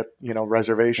because I get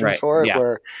reservations for it. Yeah.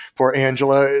 Where poor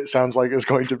Angela, it sounds like, is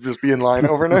going to just be in line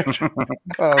overnight.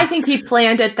 I think he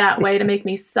planned it that way to make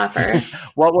me suffer.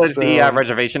 What was the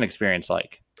reservation experience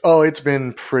like? Oh, it's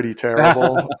been pretty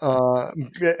terrible.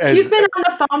 He's been on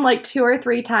the phone like 2 or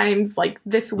 3 times like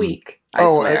this week. I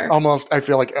swear. I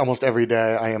feel like almost every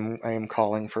day I am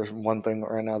calling for one thing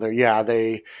or another. Yeah,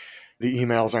 the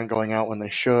emails aren't going out when they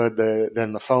should.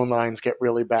 Then the phone lines get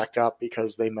really backed up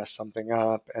because they mess something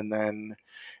up, and then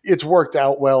it's worked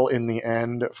out well in the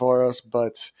end for us.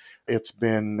 But it's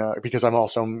been because I'm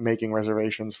also making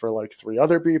reservations for like 3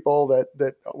 other people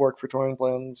that work for touring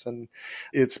plans, and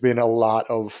it's been a lot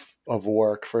of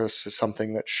work for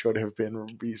something that should have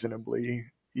been reasonably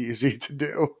easy to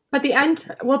do. But the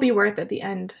end will be worth it. The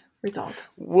end result.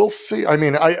 We'll see. I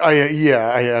mean, I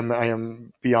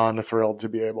am beyond thrilled to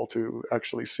be able to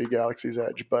actually see Galaxy's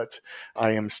Edge, but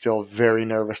I am still very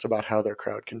nervous about how their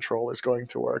crowd control is going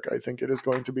to work. I think it is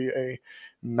going to be a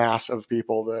mass of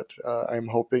people that I'm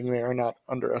hoping they are not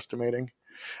underestimating.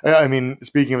 I mean,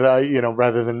 speaking of that,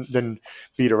 rather than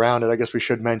beat around it, I guess we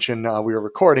should mention we were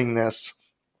recording this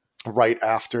right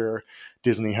after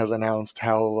Disney has announced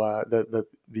how the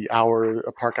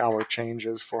park hour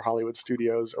changes for Hollywood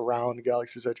Studios around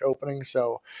Galaxy's Edge opening.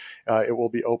 So it will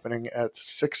be opening at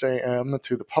 6 a.m.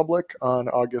 to the public on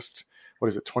August,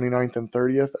 29th and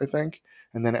 30th, I think.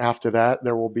 And then after that,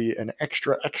 there will be an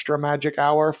extra magic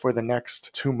hour for the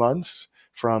next 2 months,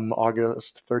 from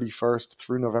August 31st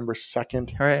through November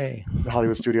 2nd. Hooray.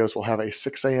 Hollywood Studios will have a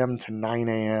 6 a.m. to 9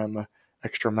 a.m.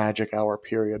 extra magic hour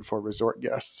period for resort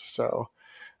guests. So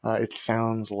it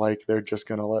sounds like they're just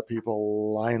going to let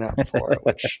people line up for it,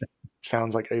 which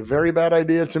sounds like a very bad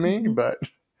idea to me, but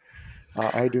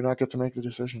I do not get to make the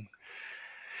decision.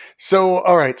 So,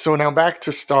 all right. So now back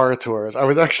to Star Tours. I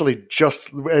was actually just,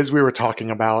 as we were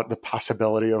talking about the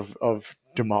possibility of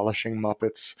demolishing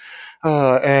Muppets,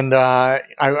 and I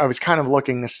was kind of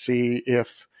looking to see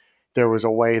if there was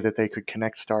a way that they could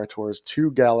connect Star Tours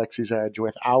to Galaxy's Edge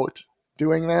without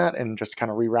doing that and just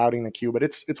kind of rerouting the queue, but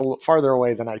it's a little farther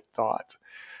away than I thought.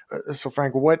 So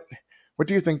Frank, what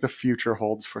do you think the future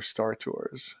holds for Star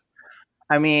Tours?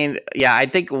 I mean, yeah, I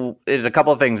think there's a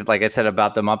couple of things, like I said,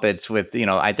 about the Muppets with,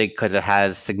 I think because it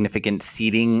has significant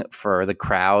seating for the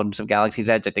crowds of Galaxy's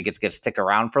Edge, I think it's going to stick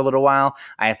around for a little while.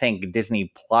 I think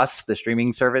Disney Plus, the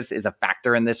streaming service, is a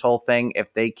factor in this whole thing.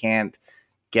 If they can't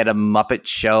get a Muppet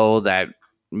show that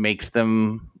makes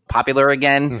them popular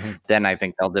again, then I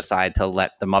think they'll decide to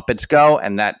let the Muppets go.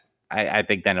 And that I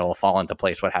think then it will fall into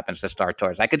place what happens to Star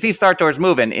Tours. I could see Star Tours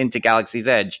moving into Galaxy's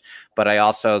Edge, but I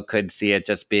also could see it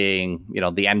just being,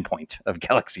 the end point of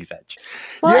Galaxy's Edge.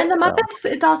 Well, and the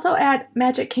Muppets is also at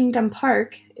Magic Kingdom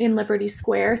Park in Liberty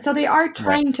Square, so they are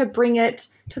trying to bring it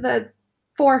to the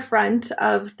forefront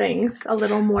of things a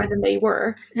little more than they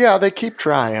were. Yeah, they keep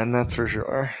trying, that's for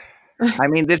sure. I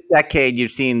mean, this decade, you've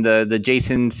seen the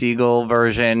Jason Segel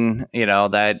version,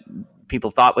 that people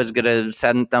thought was going to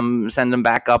send them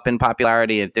back up in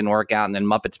popularity. It didn't work out. And then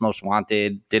Muppets Most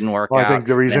Wanted didn't work out. I think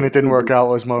the reason it didn't work out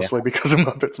was mostly because of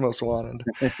Muppets Most Wanted.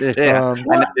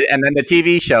 And then the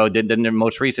TV show did the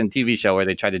most recent TV show where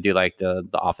they tried to do like the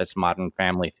Office Modern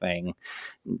Family thing.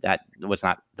 That was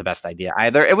not the best idea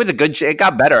either. It was a good show. It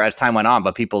got better as time went on,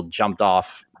 but people jumped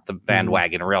off the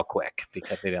bandwagon real quick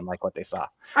because they didn't like what they saw.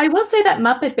 I will say that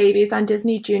Muppet Babies on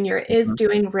Disney Junior is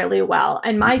doing really well.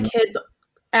 And my kids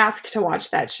ask to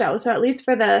watch that show. So at least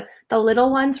for the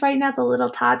little ones right now, the little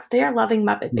tots, they are loving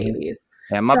Muppet Babies.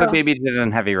 Yeah, Muppet Babies is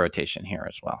in heavy rotation here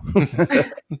as well.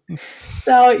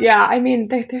 So yeah, I mean,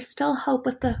 there's still hope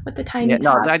with the tiny tots.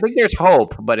 No, I think there's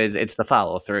hope, but it's the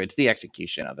follow through. It's the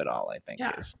execution of it all, I think.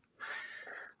 Yeah.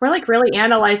 We're like really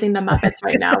analyzing the Muppets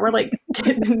right now. We're like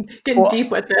getting deep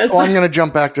with this. Well, I'm going to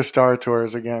jump back to Star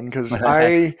Tours again because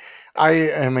I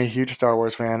am a huge Star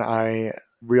Wars fan. I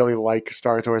really like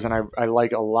Star Tours, and I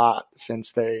like a lot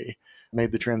since they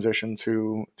made the transition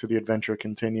to the Adventure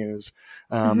Continues.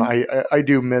 I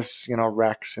do miss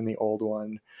Rex in the old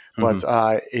one, but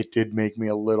it did make me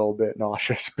a little bit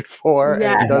nauseous before,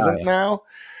 and it doesn't now.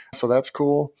 So that's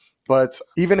cool. But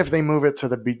even if they move it to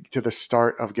the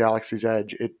start of Galaxy's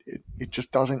Edge, it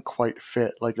just doesn't quite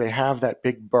fit. Like they have that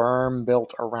big berm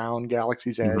built around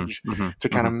Galaxy's Edge to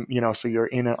kind of so you're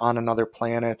on another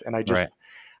planet, and I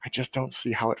just don't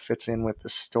see how it fits in with the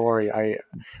story. I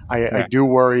do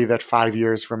worry that 5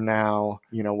 years from now,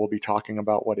 we'll be talking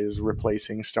about what is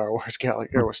replacing Star Wars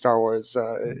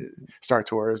Star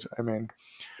Tours. I mean.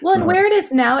 Well, and where it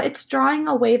is now, it's drawing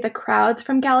away the crowds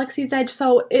from Galaxy's Edge,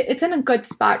 so it's in a good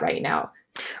spot right now.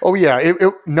 Oh, yeah.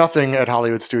 Nothing at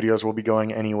Hollywood Studios will be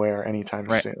going anywhere anytime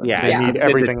soon. Yeah. They need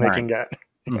everything they can get.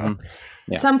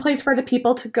 Yeah. Some place for the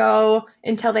people to go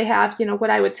until they have,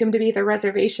 what I would assume to be the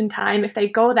reservation time, if they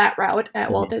go that route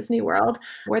at Walt Disney World,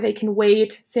 where they can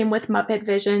wait. Same with Muppet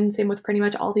Vision, same with pretty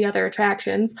much all the other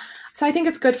attractions. So I think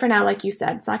it's good for now, like you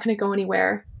said. It's not going to go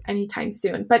anywhere anytime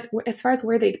soon. But as far as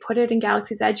where they'd put it in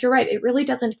Galaxy's Edge, you're right. It really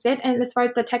doesn't fit. And as far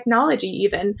as the technology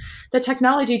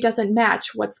doesn't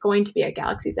match what's going to be at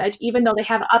Galaxy's Edge, even though they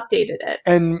have updated it.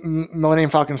 And Millennium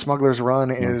Falcon Smuggler's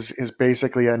Run is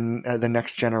basically the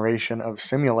next generation of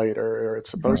simulator, or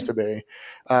it's supposed to be.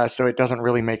 So it doesn't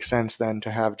really make sense then to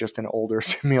have just an older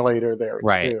simulator there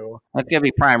too. That's going to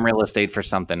be prime real estate for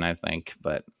something, I think.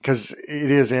 But because it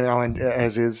is,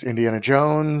 as is Indiana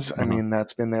Jones. I mean,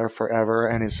 that's been there forever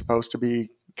and is supposed to be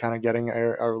kind of getting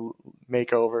a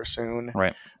makeover soon,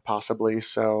 possibly.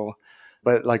 So,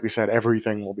 but like we said,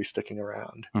 everything will be sticking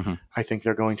around. I think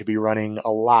they're going to be running a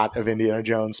lot of Indiana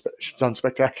Jones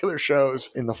Spectacular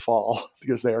shows in the fall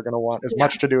because they are going to want as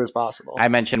much to do as possible. I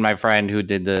mentioned my friend who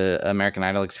did the American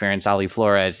Idol experience, Ali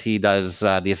Flores. He does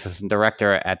the assistant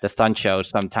director at the stunt show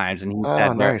sometimes, and he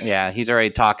said, nice. They're already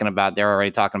talking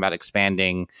about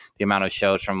expanding the amount of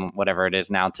shows from whatever it is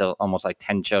now to almost like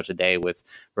 10 shows a day with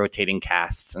rotating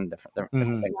casts and different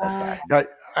things like that.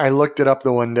 I looked it up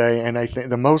the one day, and I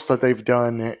think the most that they've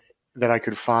done that I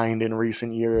could find in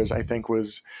recent years, I think,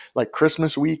 was like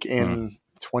Christmas week in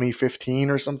 2015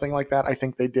 or something like that. I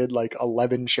think they did like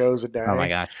 11 shows a day. Oh my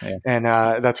gosh! Yeah. And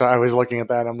that's why I was looking at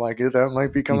that. I'm like, that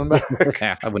might be coming back.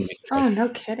 Yeah, I wouldn't be. Oh, no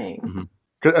kidding.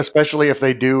 Especially if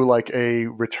they do like a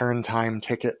return time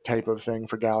ticket type of thing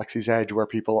for Galaxy's Edge, where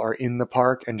people are in the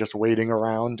park and just waiting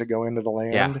around to go into the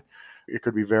land. Yeah. It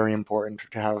could be very important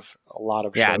to have a lot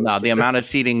of shows. Yeah, no, the amount of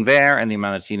seating there and the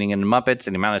amount of seating in the Muppets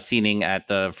and the amount of seating at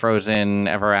the Frozen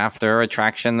Ever After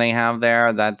attraction they have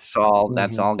there, that's all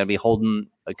going to be holding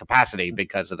a capacity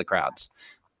because of the crowds.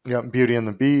 Yeah, Beauty and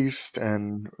the Beast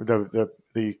and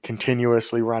the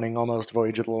continuously running almost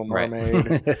Voyage of the Little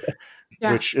Mermaid.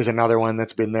 Which is another one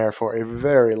that's been there for a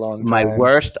very long time. My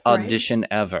worst audition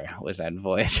ever was at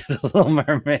Voyage of the Little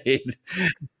Mermaid.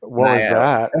 What was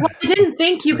that? Well, I didn't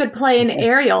think you could play an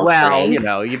Ariel. Well,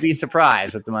 you'd be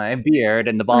surprised with my beard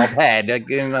and the bald head.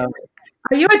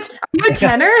 Are you a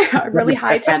tenor? A really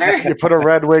high tenor? You put a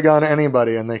red wig on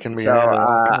anybody and they can be. So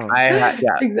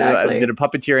exactly. I did a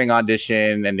puppeteering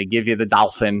audition and they give you the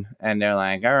dolphin and they're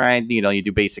like, all right, you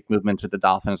do basic movements with the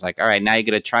dolphin. It's like, all right, now you're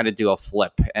gonna try to do a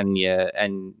flip and you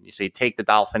take the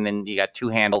dolphin and you got two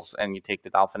handles and you take the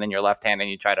dolphin in your left hand and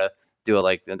you try to do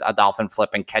a dolphin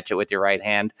flip and catch it with your right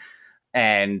hand.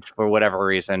 And for whatever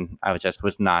reason, I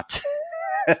was not.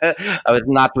 I was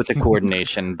not with the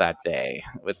coordination that day.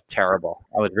 It was terrible.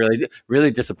 I was really, really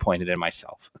disappointed in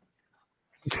myself.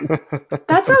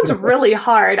 That sounds really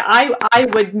hard. I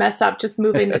would mess up just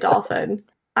moving the dolphin.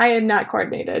 I am not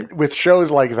coordinated. With shows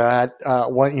like that,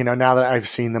 now that I've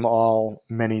seen them all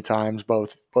many times,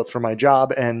 both for my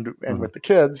job and with the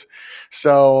kids,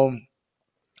 so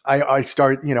I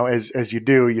start, as you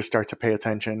do, you start to pay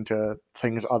attention to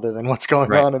things other than what's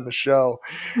going on in the show.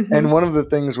 Mm-hmm. And one of the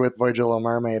things with Voyage of the Little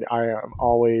Mermaid I am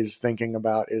always thinking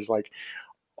about is like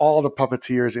all the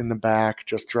puppeteers in the back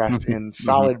just dressed in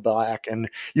solid black. And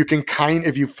you can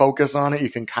if you focus on it,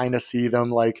 you can kind of see them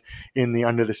like in the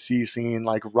under the sea scene,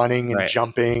 like running and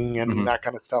jumping and that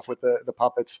kind of stuff with the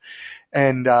puppets.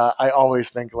 And I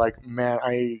always think like, man,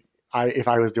 if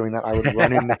I was doing that, I would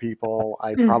run into people.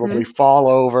 I'd probably fall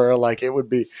over. Like it would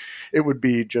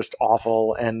be just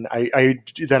awful. And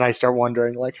then I start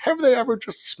wondering, like, have they ever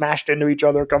just smashed into each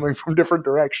other coming from different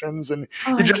directions? And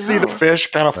you just see the fish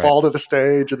kind of fall to the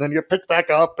stage, and then you pick back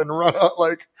up and run out.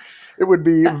 Like it would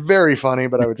be very funny,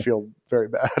 but I would feel very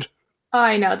bad. Oh,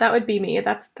 I know. That would be me.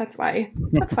 That's why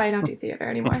I don't do theater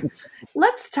anymore.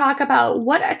 Let's talk about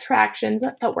what attractions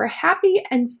that we're happy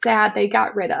and sad they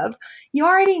got rid of. You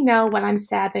already know what I'm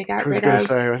sad they got rid of. I was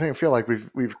going to say, I feel like we've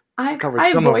covered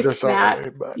some of this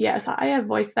already. But. Yes, I have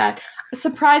voiced that.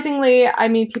 Surprisingly, I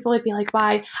mean, people would be like,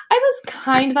 why? I was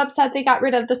kind of upset they got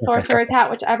rid of the Sorcerer's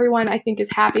Hat, which everyone I think is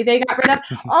happy they got rid of,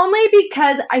 only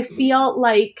because I feel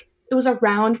like it was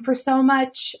around for so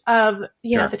much of,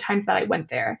 the times that I went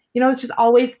there. It's just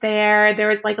always there. There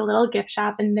was like a little gift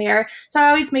shop in there. So I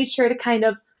always made sure to kind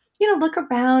of, look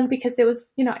around because it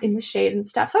was, in the shade and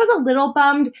stuff. So I was a little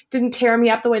bummed. Didn't tear me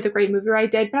up the way the Great Movie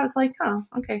Ride did, but I was like, oh,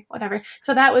 okay, whatever.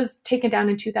 So that was taken down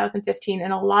in 2015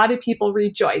 and a lot of people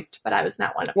rejoiced, but I was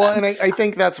not one of them. Well, and I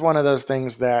think that's one of those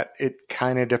things that it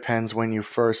kind of depends when you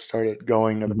first started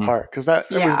going to the park, because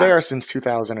it was there since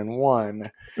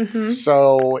 2001.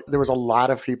 So there was a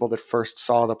lot of people that first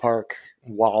saw the park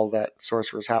while that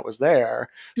Sorcerer's Hat was there.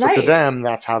 So to them,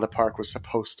 that's how the park was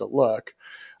supposed to look.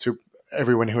 To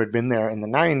everyone who had been there in the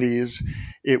 90s,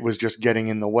 it was just getting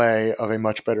in the way of a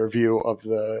much better view of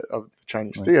the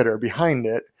Chinese theater behind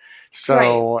it.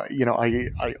 So,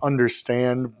 I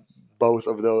understand both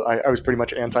of those. I was pretty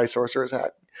much anti-Sorcerer's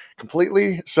Hat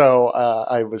completely. So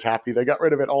I was happy they got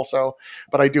rid of it also.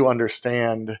 But I do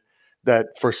understand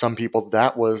that for some people,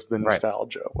 that was the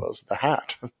nostalgia, was the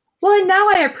hat. Well, and now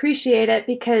I appreciate it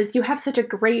because you have such a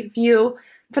great view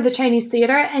for the Chinese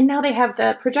theater, and now they have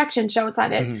the projection shows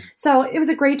on it. So it was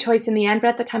a great choice in the end, but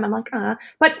at the time I'm like,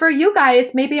 But for you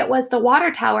guys, maybe it was the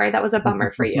water tower that was a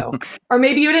bummer for you. Or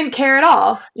maybe you didn't care at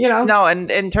all, No, and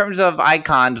in terms of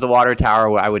icons, the water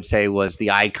tower, I would say, was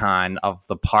the icon of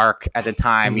the park at the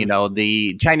time.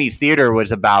 The Chinese theater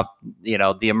was about, the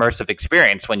immersive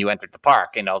experience when you entered the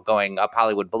park, going up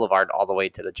Hollywood Boulevard all the way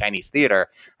to the Chinese theater.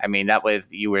 I mean,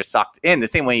 you were sucked in the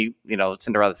same way,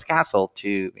 Cinderella's Castle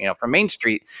to, from Main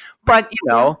Street. But at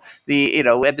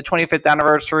the 25th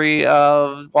anniversary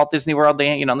of Walt Disney World,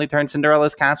 they turned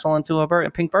Cinderella's Castle into a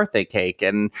pink birthday cake,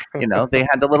 and they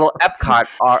had the little Epcot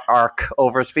arc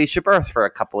over Spaceship Earth for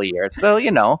a couple of years. So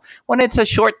when it's a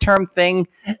short-term thing,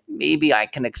 maybe I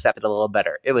can accept it a little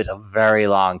better. It was a very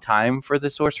long time for the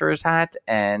Sorcerer's Hat,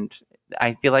 and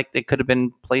I feel like they could have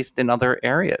been placed in other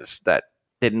areas that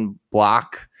didn't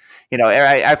block.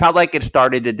 I felt like it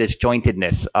started the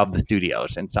disjointedness of the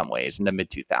studios in some ways in the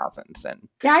mid-2000s. And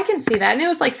yeah, I can see that. And it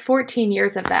was like 14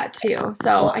 years of that too.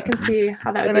 So I can see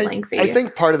how that would be lengthy. I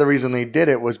think part of the reason they did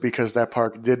it was because that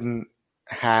park didn't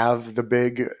have the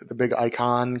big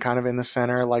icon kind of in the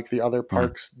center like the other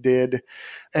parks did,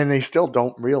 and they still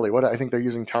don't really. I think they're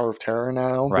using Tower of Terror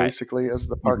now basically as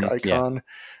the park icon,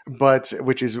 but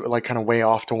which is like kind of way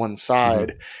off to one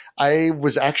side. I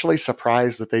was actually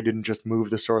surprised that they didn't just move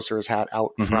the Sorcerer's Hat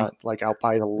out front, like out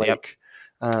by the lake.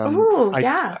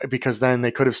 Because then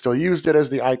they could have still used it as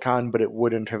the icon, but it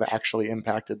wouldn't have actually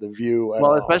impacted the view at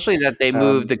all. Especially that they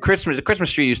moved the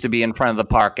Christmas tree used to be in front of the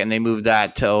park, and they moved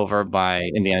that to over by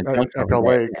Indiana Jones. Echo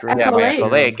Lake. Right? Echo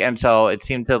Lake. And so it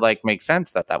seemed to make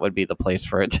sense that would be the place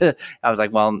for it. I was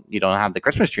like, well, you don't have the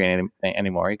Christmas tree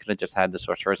anymore. You could have just had the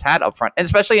Sorcerer's Hat up front. And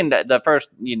especially in the first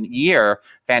year,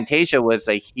 Fantasia was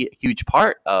a huge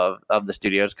part of the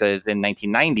studios, because in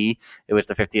 1990, it was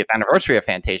the 50th anniversary of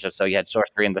Fantasia. So you had Sorcerer's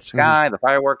in the Sky, the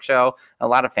fireworks show, a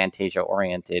lot of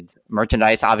Fantasia-oriented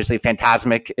merchandise. Obviously,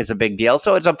 Fantasmic is a big deal,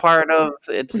 so it's a part of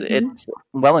it's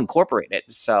well incorporated.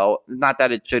 So not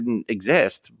that it shouldn't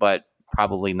exist, but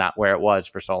probably not where it was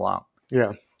for so long.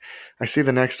 Yeah. I see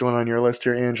the next one on your list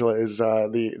here, Angela, is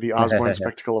the Osborne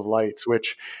Spectacle of Lights,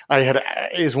 which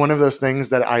is one of those things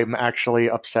that I'm actually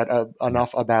upset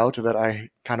enough about that I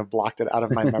kind of blocked it out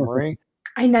of my memory.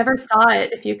 I never saw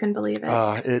it, if you can believe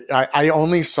it. I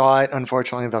only saw it,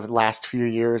 unfortunately, the last few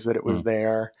years that it was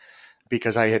there,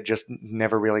 because I had just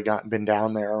never really been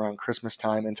down there around Christmas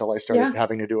time until I started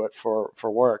having to do it for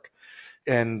work.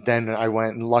 And then I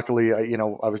went, and luckily,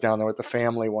 I was down there with the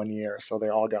family one year, so they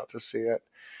all got to see it.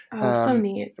 Oh, so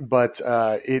neat. But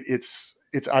I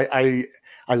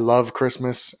love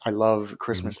Christmas. I love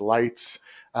Christmas lights.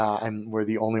 And we're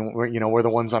the we're the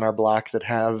ones on our block that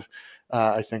have,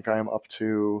 I think I'm up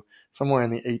to somewhere in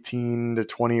the 18 to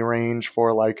 20 range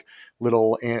for like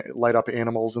little light up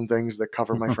animals and things that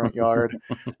cover my front yard.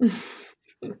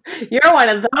 You're one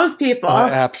of those people.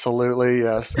 Absolutely,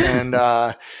 yes. And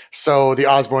so the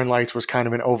Osborne Lights was kind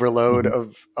of an overload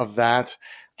of that.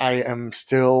 I am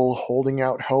still holding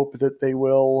out hope that they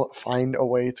will find a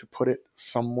way to put it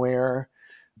somewhere,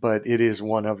 but it is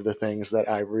one of the things that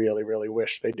I really, really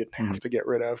wish they didn't have to get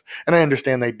rid of. And I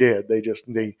understand they did.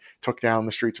 They took down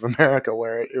the Streets of America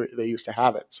where they used to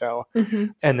have it. So,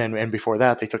 and before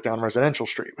that, they took down Residential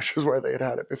Street, which was where they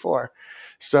had it before.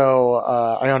 So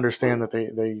I understand that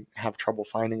they have trouble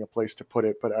finding a place to put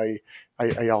it, but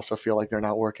I also feel like they're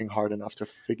not working hard enough to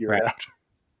figure it out.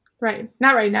 Right.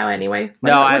 Not right now, anyway.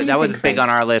 That was big on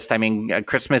our list. I mean,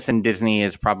 Christmas and Disney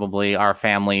is probably our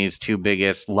family's two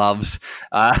biggest loves.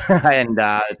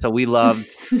 So we loved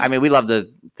the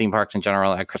theme parks in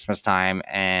general at Christmas time,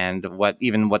 and what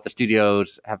the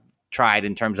studios have tried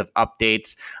in terms of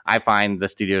updates. I find the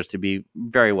studios to be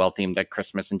very well themed at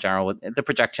Christmas in general, with the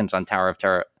projections on Tower of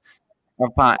Terror.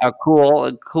 A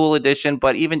cool addition,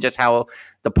 but even just how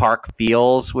the park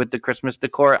feels with the Christmas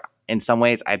decor, in some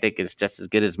ways, I think it's just as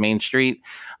good as Main Street.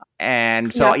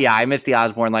 And so, I miss the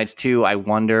Osborne Lights too. I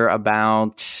wonder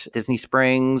about Disney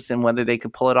Springs and whether they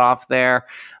could pull it off there.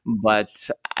 But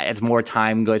as more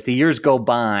time goes, the years go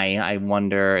by, I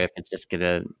wonder if it's just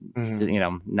going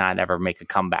to, not ever make a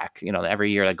comeback.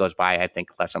 Every year that goes by, I think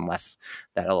less and less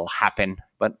that it'll happen.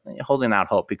 But holding out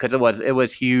hope, because it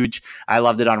was huge. I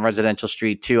loved it on Residential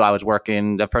Street too. I was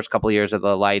working the first couple of years of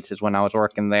the lights is when I was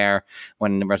working there,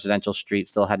 when Residential Street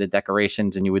still had the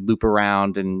decorations, and you would loop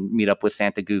around and meet up with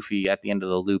Santa Goofy at the end of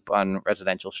the loop on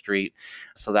Residential Street.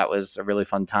 So that was a really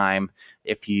fun time.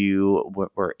 If you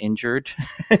were injured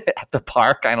at the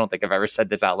park, I don't think I've ever said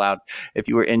this out loud. If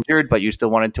you were injured but you still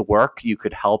wanted to work, you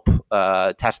could help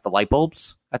test the light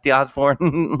bulbs at the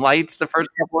Osborne Lights the first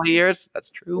couple of years. That's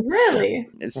true. Really?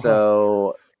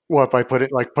 So what, by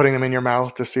putting them in your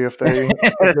mouth to see if they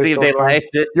see if they liked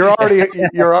it?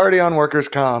 You're already on workers'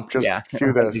 comp. Just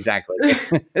do this. Exactly.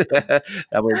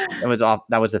 That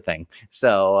was a thing.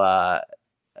 So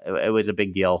it was a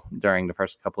big deal during the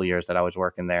first couple of years that I was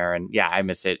working there, and I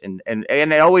miss it. And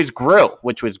it always grew,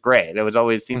 which was great. It was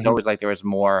always seemed always like there was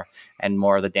more and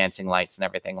more of the dancing lights and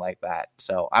everything like that.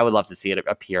 So I would love to see it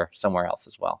appear somewhere else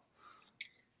as well.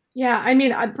 Yeah, I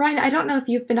mean, Brian, I don't know if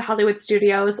you've been to Hollywood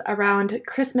Studios around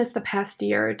Christmas the past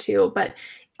year or two, but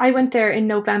I went there in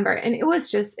November, and it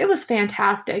was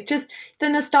fantastic. Just the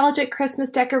nostalgic Christmas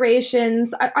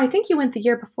decorations. I think you went the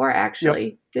year before,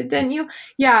 actually. Yep. Didn't you?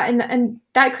 Yeah, and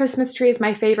that Christmas tree is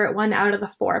my favorite one out of the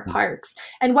four parks.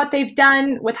 And what they've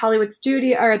done with Hollywood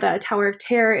Studio or the Tower of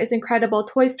Terror is incredible.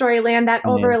 Toy Story Land, that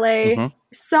overlay,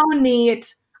 so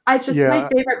neat. It's just my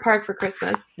favorite park for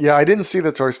Christmas. Yeah, I didn't see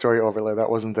the Toy Story overlay. That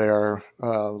wasn't there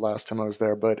last time I was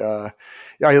there. But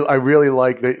I really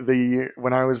like the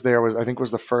when I was there I think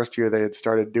was the first year they had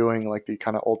started doing like the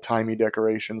kind of old timey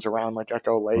decorations around like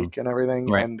Echo Lake and everything,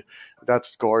 and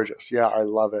that's gorgeous. Yeah, I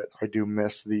love it. I do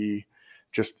miss the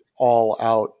just all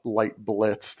out light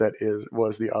blitz that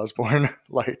was the Osborne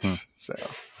Lights. So.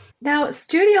 Now,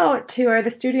 Studio Tour,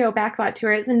 the Studio Backlot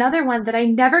Tour, is another one that I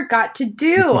never got to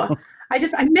do. I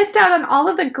missed out on all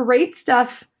of the great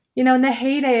stuff, in the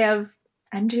heyday of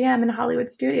MGM and Hollywood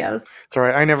Studios. It's all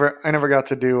right. I never got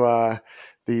to do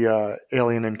the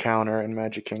Alien Encounter in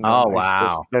Magic Kingdom. Oh,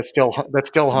 wow. That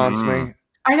still haunts me.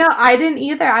 I know. I didn't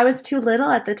either. I was too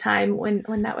little at the time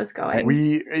when that was going.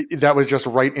 That was just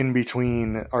right in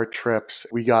between our trips.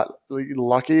 We got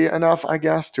lucky enough, I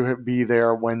guess, to be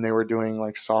there when they were doing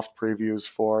like soft previews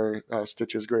for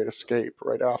Stitch's Great Escape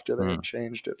right after they had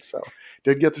changed it. So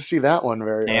did get to see that one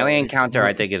very early. Alien Encounter,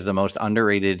 I think, is the most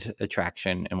underrated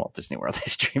attraction in Walt Disney World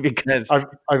history because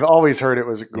I've always heard it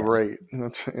was great.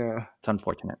 It's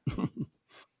unfortunate.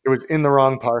 It was in the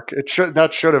wrong park. That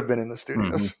should have been in the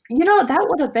studios. You know, that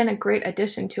would have been a great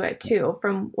addition to it too,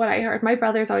 from what I heard. My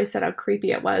brothers always said how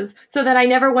creepy it was. So then I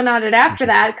never went on it after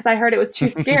that because I heard it was too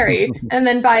scary. And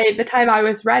then by the time I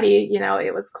was ready, you know,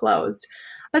 it was closed.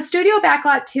 But Studio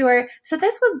Backlot Tour, so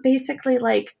this was basically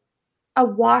like a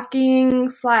walking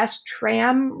 /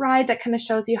 tram ride that kind of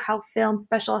shows you how film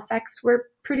special effects were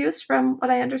produced, from what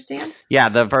I understand. Yeah,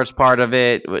 the first part of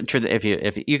it, if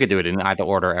you could do it in either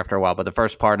order after a while, but the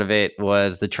first part of it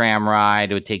was the tram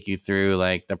ride. It would take you through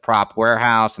like the prop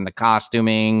warehouse and the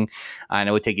costuming, and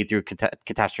it would take you through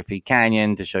Catastrophe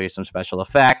Canyon to show you some special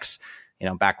effects. You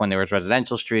know, back when there was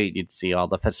Residential Street, you'd see all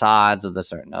the facades of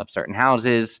certain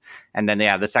houses. And then,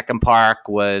 the second park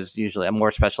was usually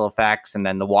more special effects, and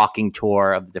then the walking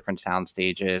tour of the different sound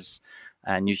stages.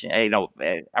 And usually,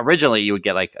 originally you would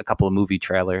get like a couple of movie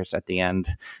trailers at the end,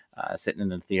 sitting in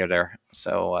the theater.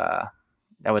 So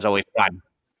that was always fun.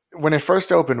 When it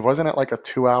first opened, wasn't it like a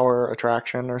 2-hour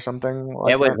attraction or something?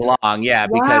 Like it was that? long, yeah,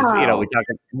 because we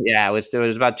talked. Yeah, it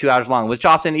was about 2 hours long, which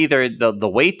often either the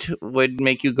wait would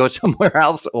make you go somewhere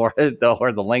else, or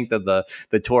the length of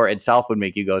the tour itself would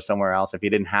make you go somewhere else if you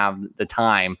didn't have the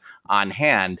time on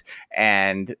hand.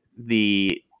 And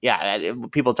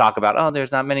people talk about,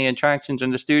 there's not many attractions in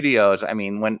the studios. I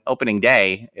mean, when opening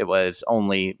day, it was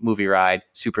only Movie Ride,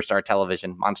 Superstar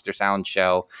Television, Monster Sound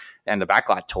Show, and the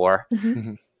Backlot Tour.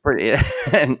 Mm-hmm.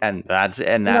 And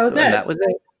that was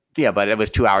it. Yeah, but it was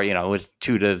 2 hours. You know, it was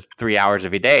 2 to 3 hours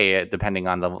of your day, depending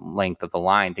on the length of the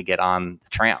line to get on the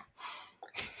tram.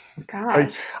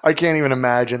 Gosh, I can't even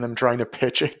imagine them trying to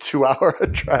pitch a 2-hour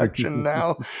attraction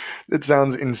now. It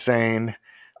sounds insane.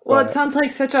 Well, it sounds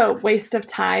like such a waste of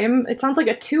time. It sounds like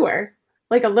a tour,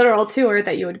 like a literal tour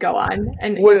that you would go on,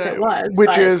 and it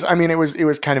was. I mean, it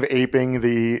was kind of aping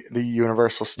the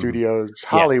Universal Studios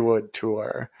Hollywood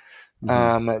tour.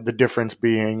 The difference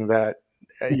being that,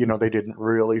 they didn't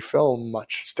really film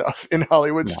much stuff in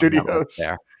Hollywood studios.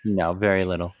 No, very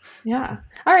little. Yeah.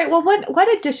 All right. Well,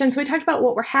 what additions? We talked about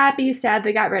what we're happy, sad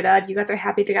they got rid of. You guys are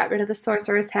happy they got rid of the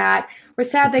Sorcerer's Hat. We're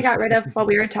sad they got rid of, well,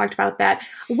 we already talked about that.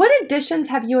 What additions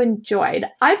have you enjoyed?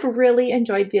 I've really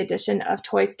enjoyed the addition of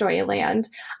Toy Story Land.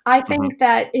 I think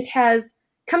that it has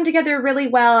come together really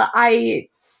well. I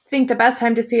think the best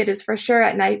time to see it is for sure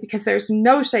at night, because there's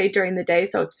no shade during the day,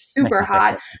 so it's super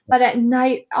hot. But at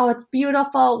night, it's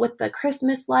beautiful with the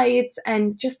Christmas lights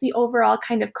and just the overall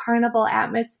kind of carnival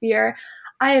atmosphere.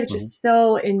 I have just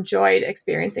so enjoyed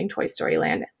experiencing Toy Story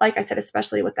Land. Like I said,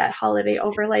 especially with that holiday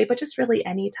overlay, but just really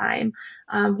anytime.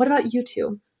 What about you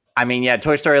two? I mean, yeah,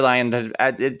 Toy Story Land is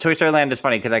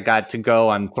funny because I got to go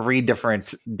on 3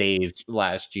 different days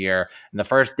last year. And the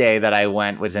first day that I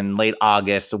went was in late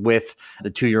August with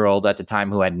the 2-year-old at the time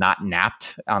who had not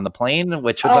napped on the plane,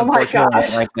 which was unfortunate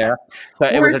right there. So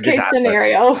it was a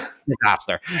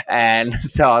disaster. And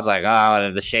so I was like,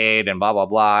 the shade and blah, blah,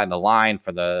 blah, and the line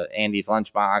for the Andy's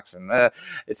lunchbox. And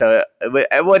so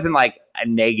it wasn't like a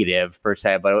negative per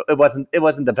se, but it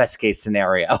wasn't the best case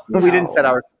scenario. No. We didn't set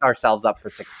ourselves up for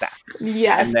success.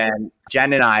 Yes. And then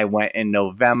Jen and I went in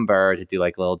November to do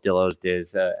like a little Dillo's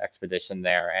Diz expedition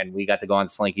there, and we got to go on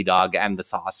Slinky Dog and the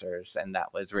Saucers, and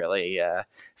that was really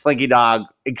Slinky Dog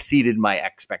exceeded my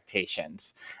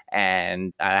expectations,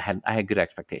 and I had good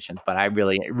expectations, but I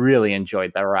really, really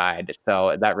enjoyed the ride,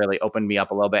 so that really opened me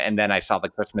up a little bit. And then I saw the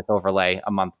Christmas overlay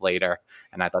a month later,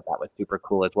 and I thought that was super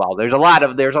cool as well. There's a lot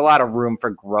of room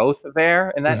for growth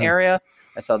there in that area,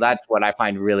 and so that's what I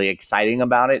find really exciting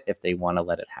about it, if they want to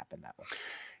let it happen that way.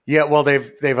 Yeah, well,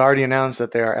 they've already announced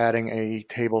that they are adding a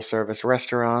table service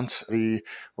restaurant. The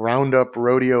Roundup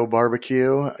Rodeo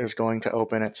Barbecue is going to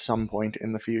open at some point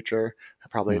in the future,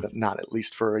 probably not at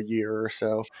least for a year or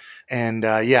so. And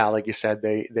like you said,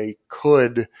 they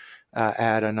could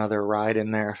add another ride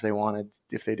in there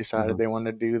if they decided they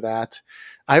wanted to do that.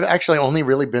 I've actually only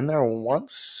really been there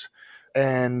once,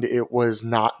 and it was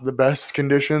not the best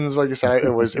conditions. Like you said, it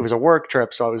was a work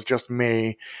trip, so it was just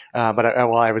me. But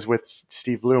I was with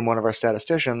Steve Bloom, one of our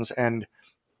statisticians, and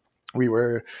we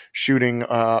were shooting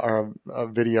a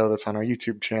video that's on our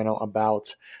YouTube channel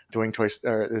about doing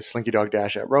the Slinky Dog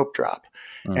Dash at Rope Drop.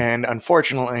 And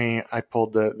unfortunately, I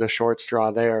pulled the short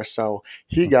straw there, so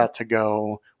he got to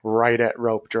go right at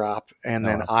Rope Drop, and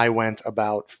then I went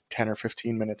about 10 or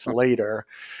 15 minutes later.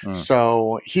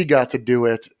 So he got to do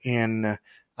it in,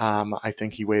 I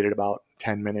think he waited about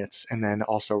 10 minutes, and then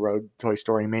also rode Toy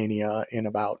Story Mania in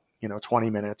about 20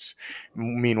 minutes.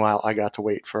 Meanwhile, I got to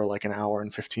wait for like an hour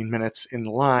and 15 minutes in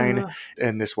line.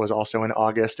 And this was also in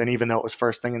August. And even though it was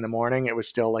first thing in the morning, it was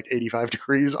still like 85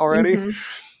 degrees already.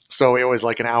 So it was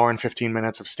like an hour and 15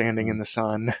 minutes of standing in the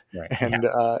sun Right. and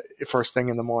first thing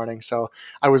in the morning. So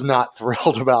I was not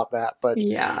thrilled about that, but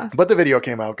Yeah. but the video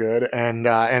came out good. And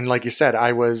like you said,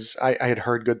 I had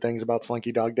heard good things about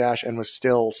Slinky Dog Dash and was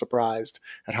still surprised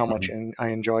at how much I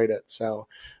enjoyed it. So,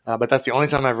 but that's the only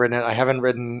time I've ridden it. I haven't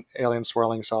ridden Alien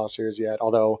Swirling Saucers yet,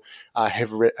 although I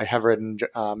have ridden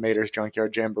Mater's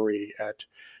Junkyard Jamboree at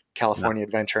California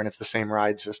Adventure, and it's the same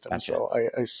ride system. Gotcha. So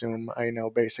I assume I know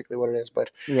basically what it is. But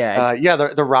Yeah.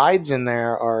 the rides in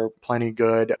there are plenty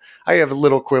good. I have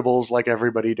little quibbles like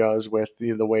everybody does with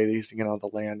the way these, the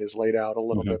land is laid out a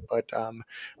little bit,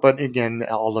 but again,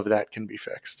 all of that can be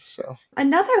fixed. So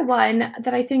Another one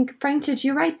that I think, Frank, did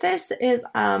you write this? Is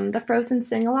the Frozen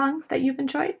sing along that you've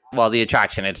enjoyed? Well, the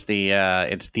attraction, it's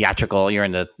theatrical. You're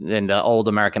in the old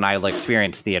American Idol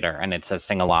Experience Theater, and it's a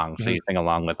sing along. So you sing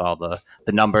along with all the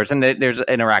numbers, and there's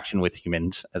interaction with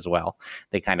humans as well.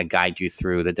 They kind of guide you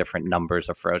through the different numbers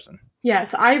of Frozen.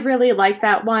 Yes, I really like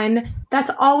that one.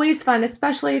 That's always fun,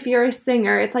 especially if you're a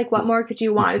singer. It's like, what more could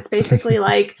you want? It's basically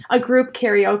like a group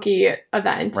karaoke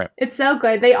event. Right. It's so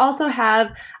good. They also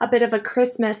have a bit of a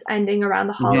Christmas ending around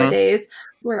the holidays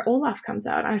where Olaf comes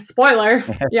out. Spoiler.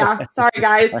 Yeah, sorry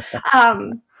guys.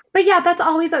 But yeah, that's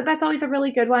always a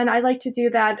really good one. I like to do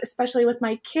that, especially with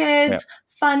my kids. Yep.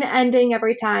 Fun ending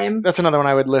every time. that's another one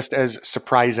I would list as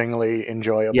surprisingly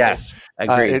enjoyable. Yes,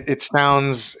 agreed. It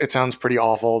sounds pretty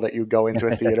awful that you go into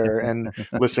a theater and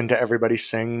listen to everybody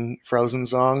sing Frozen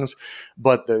songs,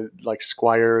 but the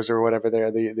Squires or whatever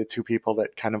they're the two people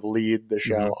that kind of lead the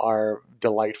show are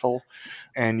delightful,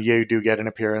 and you do get an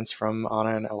appearance from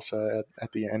Anna and Elsa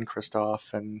at the end,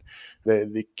 Kristoff, and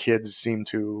the kids seem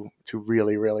to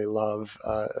really love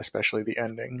especially the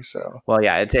ending. So Well,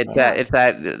 yeah, it's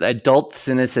that adult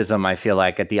cynicism. I feel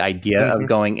like at the idea of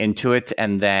going into it,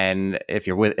 and then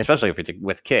especially if it's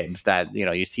with kids, that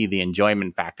you see the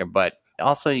enjoyment factor, but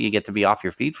also you get to be off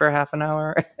your feet for half an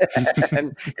hour.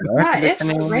 And,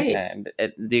 it's great. And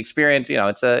the experience,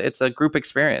 it's a group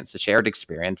experience, a shared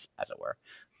experience, as it were.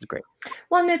 It's great.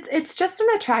 Well, and it's just an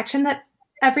attraction that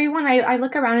everyone, I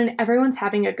look around and everyone's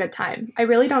having a good time. I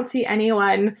really don't see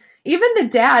anyone, even the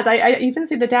dads, I even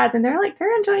see the dads and they're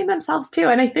enjoying themselves too.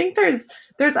 And I think there's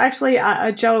actually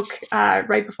a joke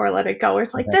right before Let It Go where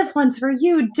it's like, this one's for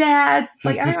you, dads. It's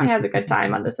like everyone has a good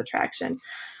time on this attraction.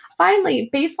 Finally,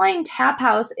 Baseline Tap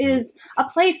House is a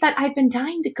place that I've been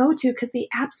dying to go to because the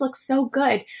apps look so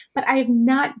good, but I have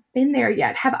not been there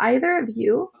yet. Have either of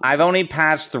you? I've only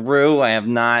passed through. I have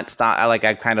not stopped.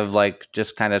 I kind of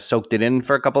just soaked it in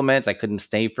for a couple of minutes. I couldn't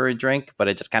stay for a drink, but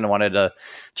I just kind of wanted to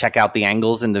check out the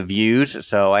angles and the views.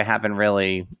 So I haven't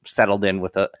really settled in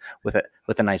with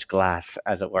a nice glass,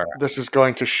 as it were. This is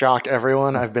going to shock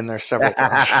everyone. I've been there several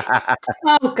times.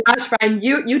 Oh gosh, Brian,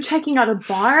 you checking out a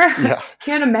bar? Yeah.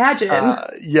 Can't imagine.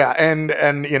 Yeah, and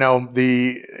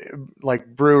the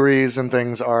breweries and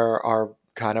things are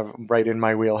kind of right in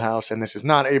my wheelhouse. And this is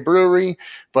not a brewery,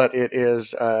 but it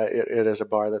is a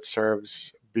bar that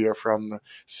serves beer from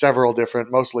several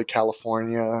different, mostly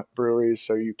California breweries.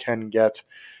 So you can get,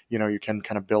 you can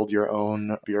kind of build your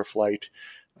own beer flight.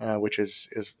 Which is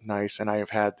nice, and I have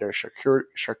had their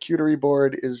charcuterie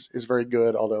board is very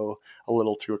good, although a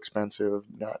little too expensive.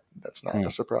 That's not a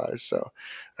surprise. So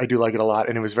I do like it a lot,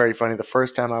 and it was very funny. The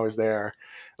first time I was there,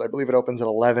 I believe it opens at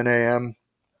 11 a.m.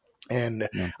 and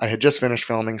I had just finished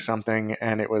filming something,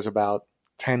 and it was about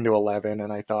 10 to 11,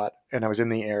 and I was in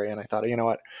the area, and I thought, you know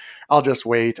what, I'll just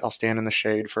wait. I'll stand in the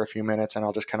shade for a few minutes, and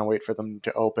I'll just kind of wait for them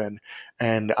to open.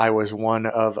 And I was one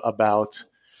of about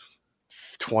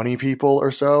 20 people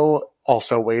or so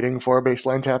also waiting for a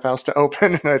Baseline Tap House to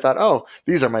open. And I thought, oh,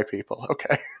 these are my people.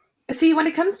 Okay. See, when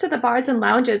it comes to the bars and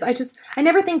lounges, I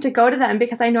never think to go to them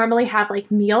because I normally have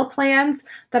meal plans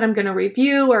that I'm going to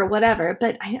review or whatever.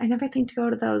 But I never think to go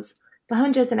to those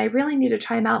lounges, and I really need to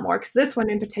try them out more because this one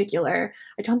in particular,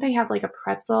 I don't think they have a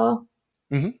pretzel.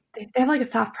 Mm-hmm. They have a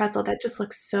soft pretzel that just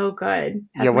looks so good.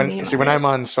 Yeah, when I'm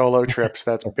on solo trips,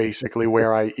 that's basically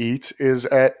where I eat, is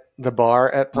at the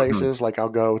bar at places. I'll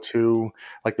go to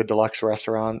the deluxe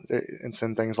restaurant and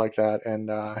things like that,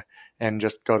 and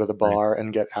just go to the bar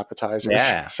and get appetizers.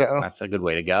 Yeah, so that's a good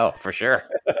way to go for sure.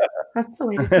 That's the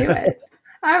way to do it.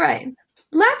 All right.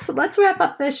 Let's wrap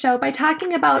up this show by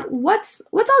talking about what's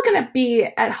all going to be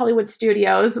at Hollywood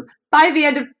Studios by the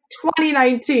end of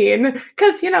 2019,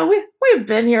 because we've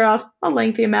been here a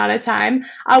lengthy amount of time.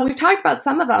 We've talked about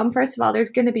some of them. First of all, there's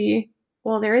going to be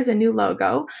well, there is a new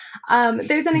logo.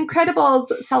 There's an Incredibles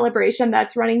celebration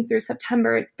that's running through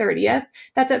September 30th.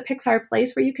 That's at Pixar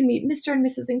Place, where you can meet Mr. and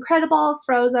Mrs. Incredible,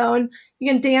 Frozone.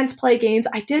 You can dance, play games.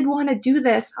 I did want to do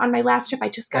this on my last trip. I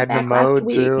just got Edna back last Mode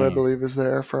week. too, I believe, is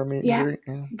there for a meet and greet.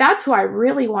 Yeah, that's who I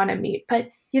really want to meet. But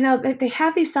they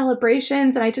have these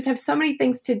celebrations, and I just have so many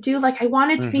things to do. Like I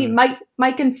wanted to meet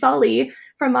Mike and Sully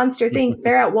from Monsters Inc.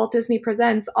 They're at Walt Disney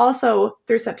Presents also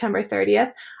through September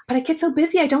 30th. But I get so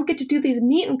busy, I don't get to do these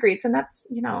meet and greets, and that's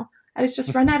I was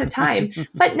just run out of time.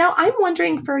 But now I'm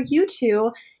wondering for you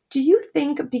two, do you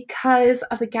think because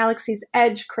of the Galaxy's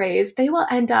Edge craze, they will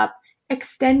end up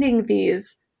extending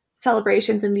these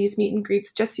celebrations and these meet and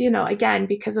greets just again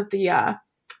because of the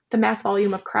mass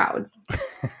volume of crowds?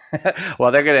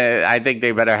 Well, I think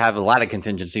they better have a lot of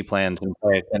contingency plans in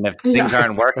place. And if things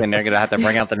aren't working, they're going to have to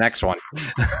bring out the next one.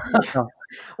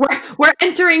 We're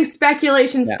entering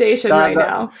speculation station right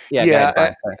now.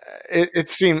 It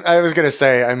seemed, I was going to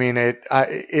say, I mean,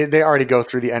 they already go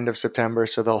through the end of September,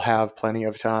 so they'll have plenty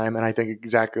of time. And I think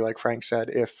exactly like Frank said,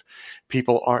 if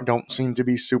people don't seem to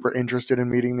be super interested in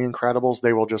meeting the Incredibles,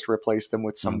 they will just replace them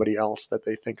with somebody else that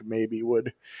they think maybe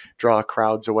would draw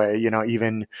crowds away.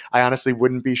 Even I honestly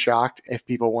wouldn't be shocked if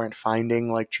people weren't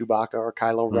finding like Chewbacca or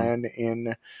Kylo Ren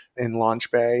in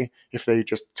Launch Bay, if they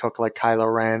just took like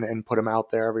Kylo Ren and put him out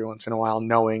there every once in a while,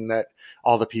 knowing that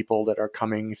all the people that are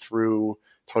coming through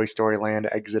Toy Story Land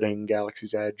exiting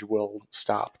Galaxy's Edge will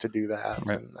stop to do that.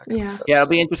 Right. And that kind of stuff. It'll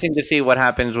be interesting to see what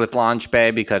happens with Launch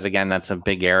Bay, because again, that's a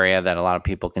big area that a lot of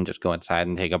people can just go inside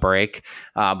and take a break.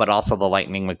 But also the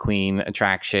Lightning McQueen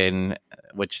attraction,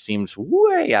 which seems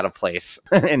way out of place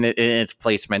in its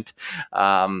placement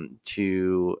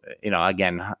to,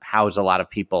 again, house a lot of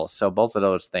people. So both of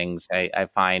those things I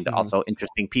find also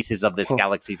interesting pieces of this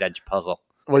Galaxy's Edge puzzle.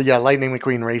 Well, yeah, Lightning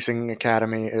McQueen Racing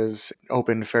Academy is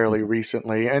opened fairly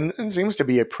recently and seems to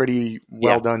be a pretty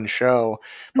well-done show.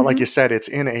 But like you said, it's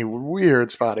in a weird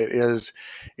spot. It is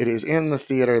in the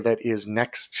theater that is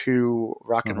next to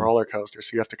Rock and Roller Coaster.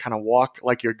 So you have to kind of walk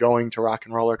like you're going to Rock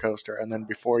and Roller Coaster. And then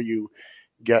before you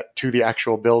get to the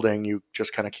actual building, you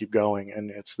just kind of keep going, and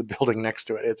it's the building next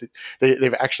to it.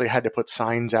 They've actually had to put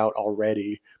signs out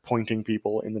already pointing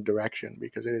people in the direction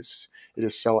because it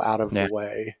is so out of the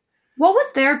way. What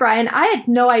was there, Brian? I had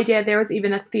no idea there was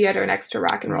even a theater next to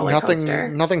Rock and Roller Coaster.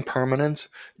 Nothing permanent.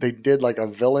 They did like a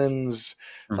villains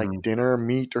like dinner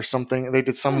meet or something. They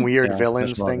did some weird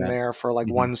villains thing there for like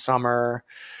one summer.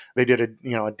 They did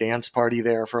a dance party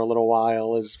there for a little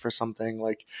while as for something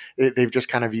like they've just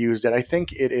kind of used it. I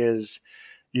think it is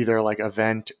either like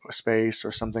event space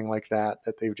or something like that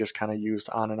they've just kind of used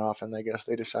on and off. And I guess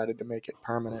they decided to make it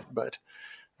permanent, but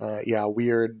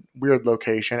weird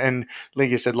location. And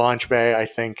like you said, Launch Bay, I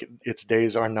think its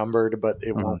days are numbered, but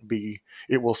it won't be,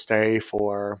 it will stay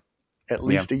for at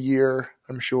least a year,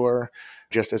 I'm sure,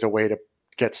 just as a way to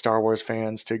get Star Wars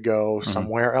fans to go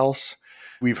somewhere else.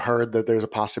 We've heard that there's a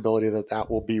possibility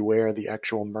that will be where the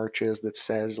actual merch is that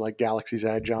says like Galaxy's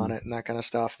Edge on it and that kind of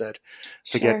stuff, that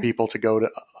to get people to go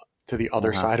to the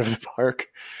other side of the park.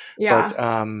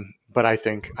 Yeah. But I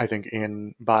think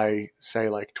by say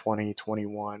like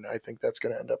 2021, I think that's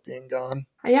going to end up being gone.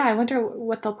 Yeah, I wonder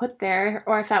what they'll put there,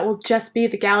 or if that will just be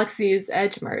the Galaxy's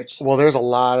Edge merch. Well, there's a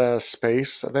lot of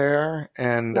space there,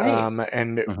 and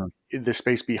the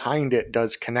space behind it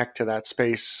does connect to that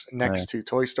space next to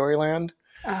Toy Story Land.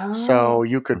 Oh. So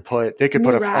they could put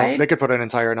an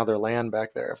entire another land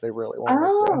back there if they really wanted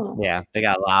to. Yeah, they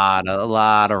got a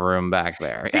lot of room back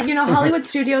there. Yeah. But, Hollywood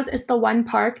Studios is the one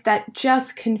park that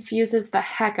just confuses the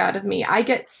heck out of me. I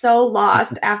get so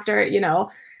lost after,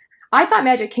 I thought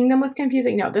Magic Kingdom was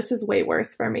confusing. No, this is way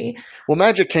worse for me. Well,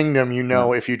 Magic Kingdom,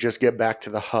 if you just get back to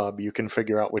the hub, you can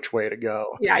figure out which way to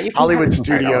go. Yeah, you can. Hollywood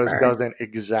Studios doesn't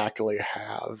exactly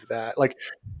have that. Like,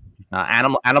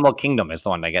 Animal Kingdom is the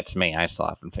one that gets me. I still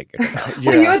haven't figured it out.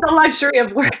 Well, you have the luxury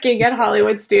of working at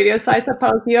Hollywood Studios, so I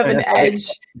suppose you have an edge.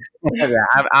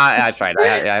 That's right.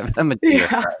 I'm a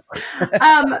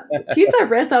Pizza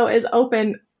Rizzo is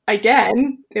open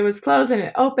again. It was closed and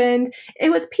it opened. It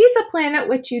was Pizza Planet,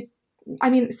 which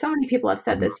so many people have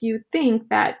said this. You think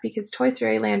that because Toy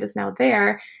Story Land is now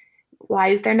there, why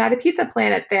is there not a Pizza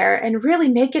Planet there? And really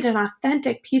make it an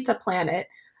authentic Pizza Planet,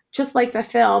 just like the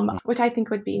film, which I think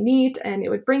would be neat and it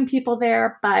would bring people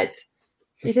there, but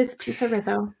it is Pizza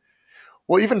Rizzo.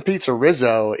 Well, even Pizza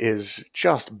Rizzo is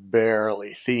just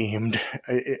barely themed.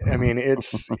 I mean,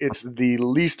 it's the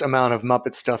least amount of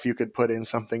Muppet stuff you could put in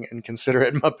something and consider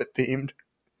it Muppet themed.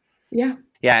 Yeah.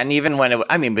 Yeah, and even when it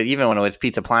was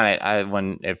Pizza Planet,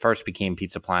 when it first became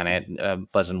Pizza Planet,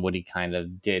 Buzz and Woody kind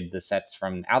of did the sets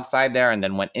from outside there and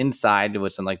then went inside. It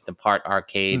was in like the part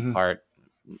arcade, part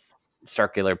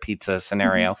circular pizza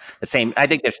scenario. The same, I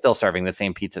think they're still serving the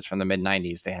same pizzas from the mid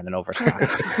 90s. They had an overstock.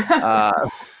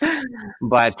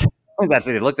 But that's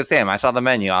it. It looked the same. I saw the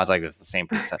menu. I was like, "This is the same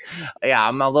pizza." Yeah,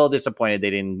 I'm a little disappointed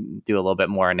they didn't do a little bit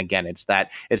more. And again, it's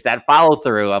that follow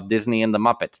through of Disney and the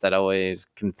Muppets that always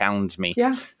confounds me.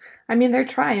 Yeah, I mean they're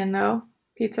trying though.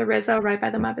 Pizza Rizzo, right by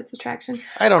the Muppets attraction.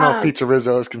 I don't know if Pizza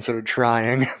Rizzo is considered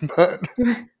trying, but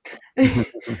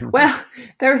well,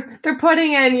 they're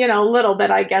putting in a little bit,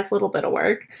 I guess, little bit of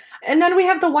work. And then we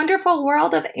have the Wonderful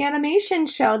World of Animation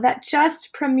show that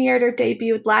just premiered or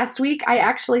debuted last week. I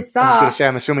actually saw. I was going to say,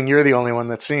 I'm assuming you're the only one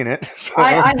that's seen it. So.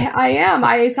 I am.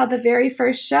 I saw the very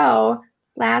first show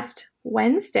last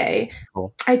Wednesday.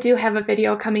 Cool. I do have a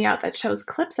video coming out that shows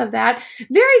clips of that.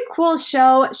 Very cool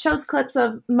show. It shows clips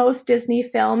of most Disney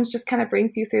films, just kind of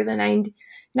brings you through the 90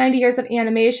 years of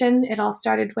animation. It all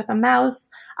started with a mouse.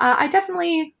 I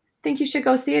definitely think you should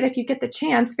go see it if you get the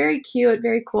chance. Very cute,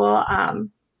 very cool.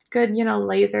 Good,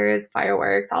 lasers,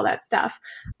 fireworks, all that stuff.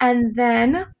 And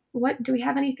then, what do we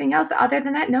have anything else other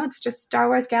than that? No, it's just Star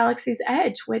Wars Galaxy's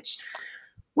Edge, which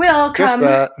will come just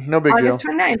that. No big August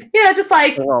deal. 29th. Yeah, just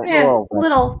like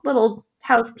little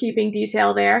housekeeping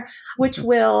detail there, which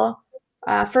will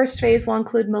first phase will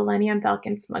include Millennium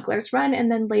Falcon Smuggler's Run,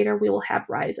 and then later we will have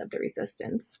Rise of the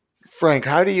Resistance. Frank,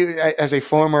 how do you, as a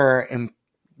former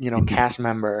cast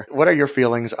member, what are your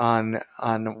feelings on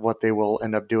what they will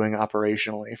end up doing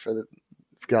operationally for the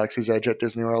Galaxy's Edge at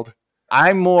Disney World?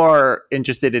 I'm more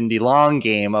interested in the long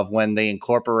game of when they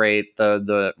incorporate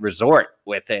the resort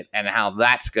with it and how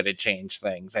that's going to change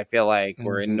things. I feel like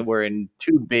we're in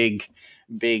two big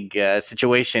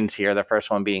situations here. The first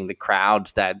one being the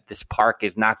crowds that this park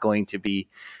is not going to be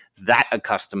that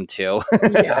accustomed to.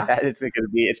 Yeah. It's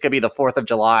gonna be the 4th of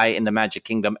July in the Magic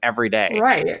Kingdom every day.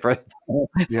 Right.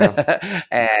 Yeah.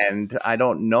 And I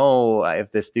don't know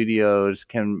if the studios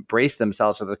can brace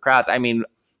themselves for the crowds. I mean,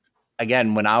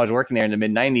 again, when I was working there in the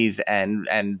mid 90s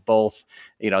and both,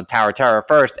 Tower of Terror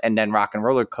first and then Rock and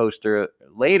Roller Coaster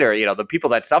later, the people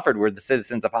that suffered were the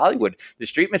citizens of Hollywood, the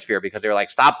Streetmosphere, because they were like,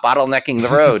 stop bottlenecking the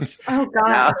roads. Oh,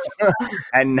 God.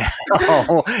 And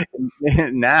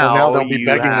now they'll be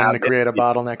begging them to create a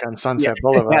bottleneck on Sunset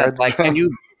Boulevard. Yeah, it's like, can you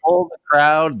pull the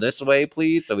crowd this way,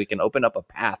 please, so we can open up a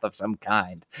path of some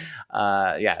kind?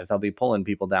 They'll be pulling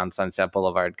people down Sunset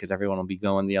Boulevard because everyone will be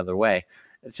going the other way.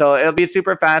 So it'll be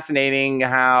super fascinating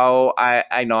how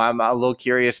I know I'm a little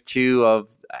curious too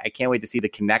I can't wait to see the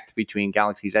connect between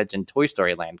Galaxy's Edge and Toy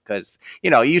Story Land, because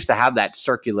you used to have that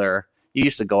circular, you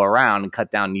used to go around and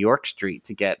cut down New York Street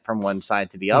to get from one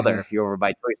side to the other if you're over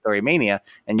by Toy Story Mania,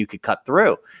 and you could cut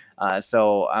through.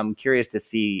 So I'm curious to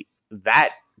see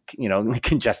that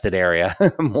congested area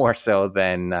more so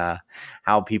than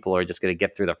how people are just going to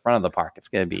get through the front of the park. It's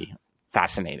going to be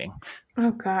fascinating.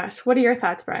 Oh gosh, what are your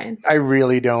thoughts, Brian? I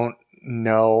really don't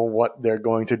know what they're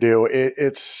going to do.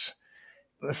 It's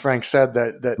Frank said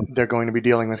that they're going to be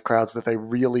dealing with crowds that they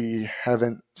really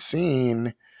haven't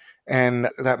seen, and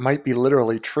that might be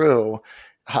literally true.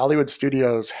 Hollywood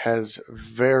Studios has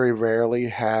very rarely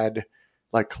had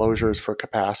like closures for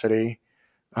capacity.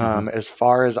 As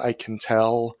far as I can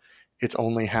tell, it's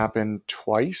only happened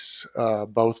twice,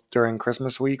 both during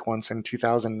Christmas week, once in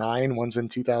 2009, once in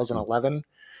 2011.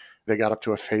 They got up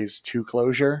to a phase 2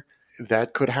 closure.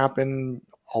 That could happen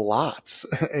a lot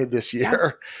this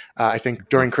year. Yeah. I think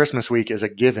during Christmas week is a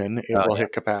given. It will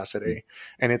hit capacity.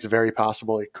 And it's very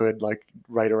possible it could, like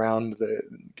right around the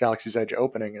Galaxy's Edge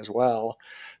opening as well.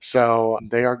 So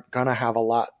they are going to have a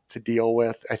lot to deal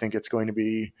with. I think it's going to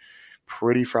be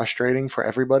pretty frustrating for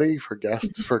everybody, for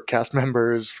guests, for cast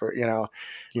members, for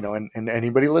and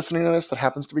anybody listening to this that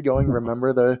happens to be going,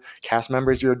 remember the cast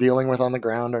members you're dealing with on the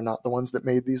ground are not the ones that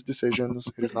made these decisions.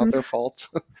 It is not their fault.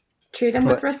 Treat them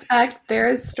with respect. They're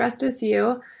as stressed as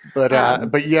you. But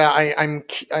yeah,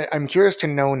 I'm curious to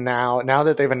know now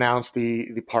that they've announced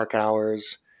the park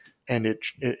hours, and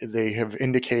they have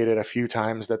indicated a few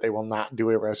times that they will not do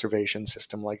a reservation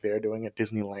system like they're doing at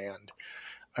Disneyland.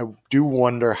 I do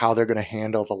wonder how they're going to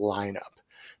handle the lineup,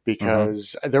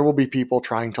 because there will be people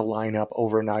trying to line up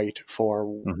overnight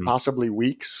for possibly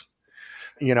weeks.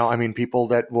 People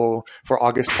that will, for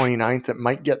August 29th, that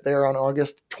might get there on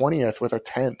August 20th with a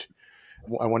tent.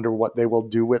 I wonder what they will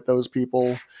do with those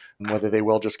people, whether they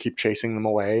will just keep chasing them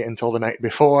away until the night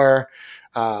before.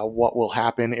 What will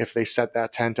happen if they set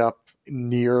that tent up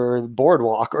near the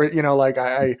boardwalk, or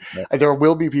there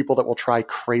will be people that will try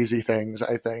crazy things,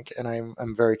 I think, and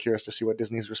I'm very curious to see what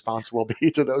Disney's response will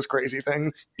be to those crazy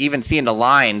things. Even seeing the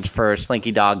lines for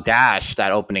Slinky Dog Dash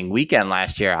that opening weekend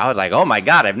last year, I was like, oh my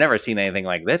god, I've never seen anything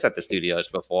like this at the studios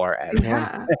before, and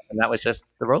that was just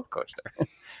the roller coaster.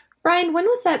 Brian, when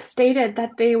was that stated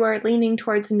that they were leaning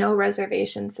towards no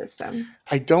reservation system?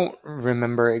 I don't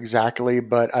remember exactly,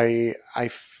 but I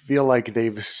feel like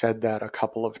they've said that a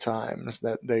couple of times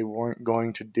that they weren't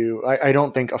going to do. I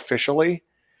don't think officially.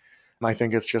 I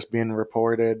think it's just being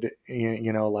reported,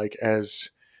 like as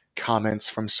comments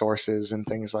from sources and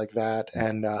things like that.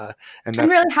 And that's,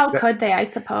 really, how could they, I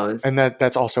suppose? And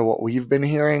that's also what we've been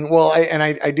hearing. Well,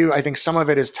 I think some of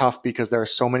it is tough because there are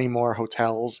so many more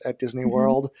hotels at Disney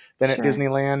World than at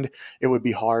Disneyland. It would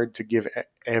be hard to give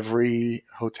every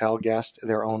hotel guest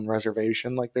their own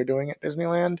reservation like they're doing at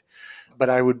Disneyland. But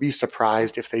I would be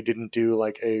surprised if they didn't do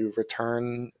like a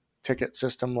return ticket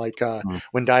system, like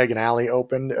when Diagon Alley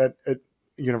opened at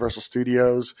Universal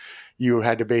Studios, you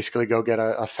had to basically go get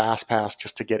a fast pass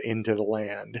just to get into the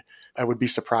land. I would be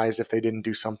surprised if they didn't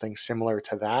do something similar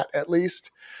to that, at least,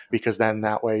 because then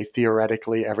that way,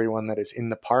 theoretically, everyone that is in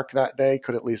the park that day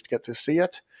could at least get to see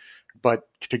it. But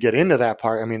to get into that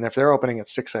park, I mean, if they're opening at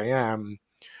 6 a.m.,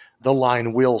 the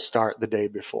line will start the day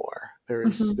before.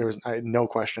 There's no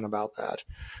question about that.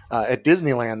 At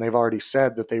Disneyland, they've already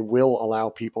said that they will allow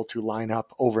people to line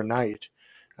up overnight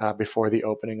before the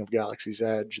opening of Galaxy's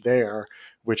Edge there,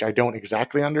 which I don't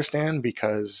exactly understand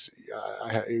because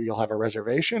you'll have a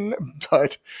reservation,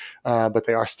 but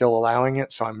they are still allowing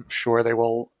it. So I'm sure they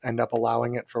will end up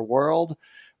allowing it for World,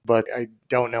 but I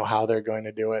don't know how they're going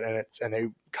to do it. And they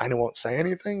kind of won't say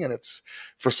anything. And it's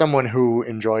for someone who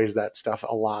enjoys that stuff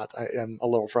a lot. I am a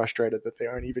little frustrated that they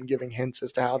aren't even giving hints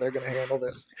as to how they're going to handle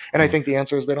this. And I think the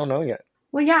answer is they don't know yet.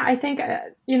 Well, yeah, I think,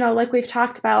 like we've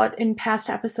talked about in past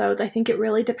episodes, I think it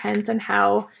really depends on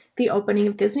how the opening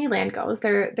of Disneyland goes.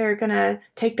 They're going to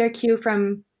take their cue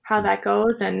from how that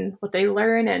goes and what they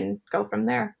learn and go from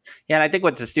there. Yeah, and I think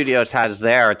what the studios has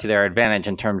there to their advantage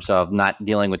in terms of not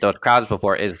dealing with those crowds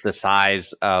before is the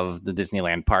size of the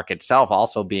Disneyland park itself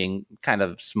also being kind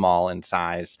of small in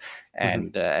size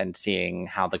and seeing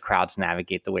how the crowds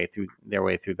navigate their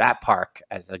way through that park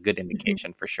as a good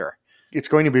indication for sure. It's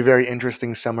going to be very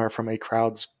interesting summer from a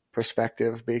crowd's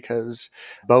perspective because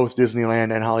both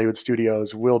Disneyland and Hollywood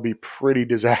Studios will be pretty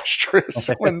disastrous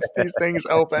once these things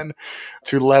open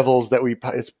to levels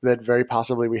that very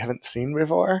possibly we haven't seen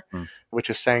before, which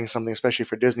is saying something, especially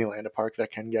for Disneyland, a park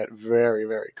that can get very,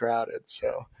 very crowded.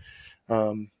 So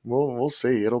we'll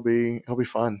see. It'll be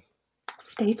fun.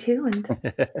 Stay tuned.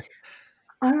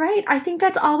 All right. I think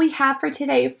that's all we have for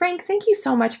today. Frank, thank you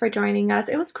so much for joining us.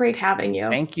 It was great having you.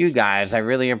 Thank you, guys. I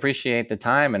really appreciate the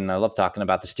time, and I love talking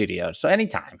about the studio. So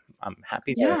anytime, I'm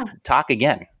happy to talk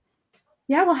again.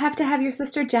 Yeah, we'll have to have your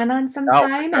sister Jen on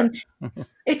sometime. And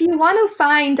if you want to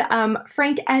find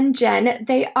Frank and Jen,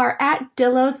 they are at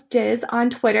Dillo's Diz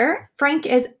on Twitter. Frank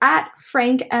is at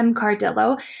Frank M.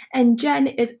 Cardillo, and Jen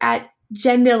is at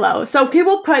Jendillo. So we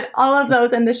will put all of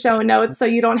those in the show notes so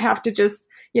you don't have to just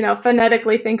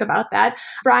phonetically think about that.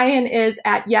 Brian is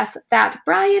at Yes That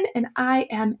Brian, and I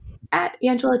am at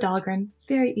Angela Dahlgren.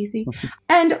 Very easy.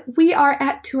 And we are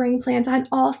at Touring Plans on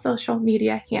all social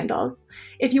media handles.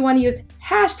 If you want to use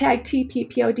hashtag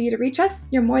TPPOD to reach us,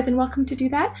 you're more than welcome to do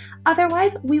that.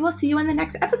 Otherwise, we will see you in the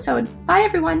next episode. Bye,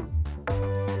 everyone.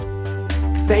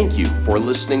 Thank you for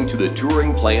listening to the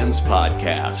Touring Plans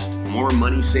Podcast. More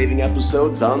money-saving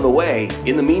episodes on the way.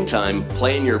 In the meantime,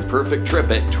 plan your perfect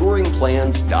trip at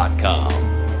touringplans.com.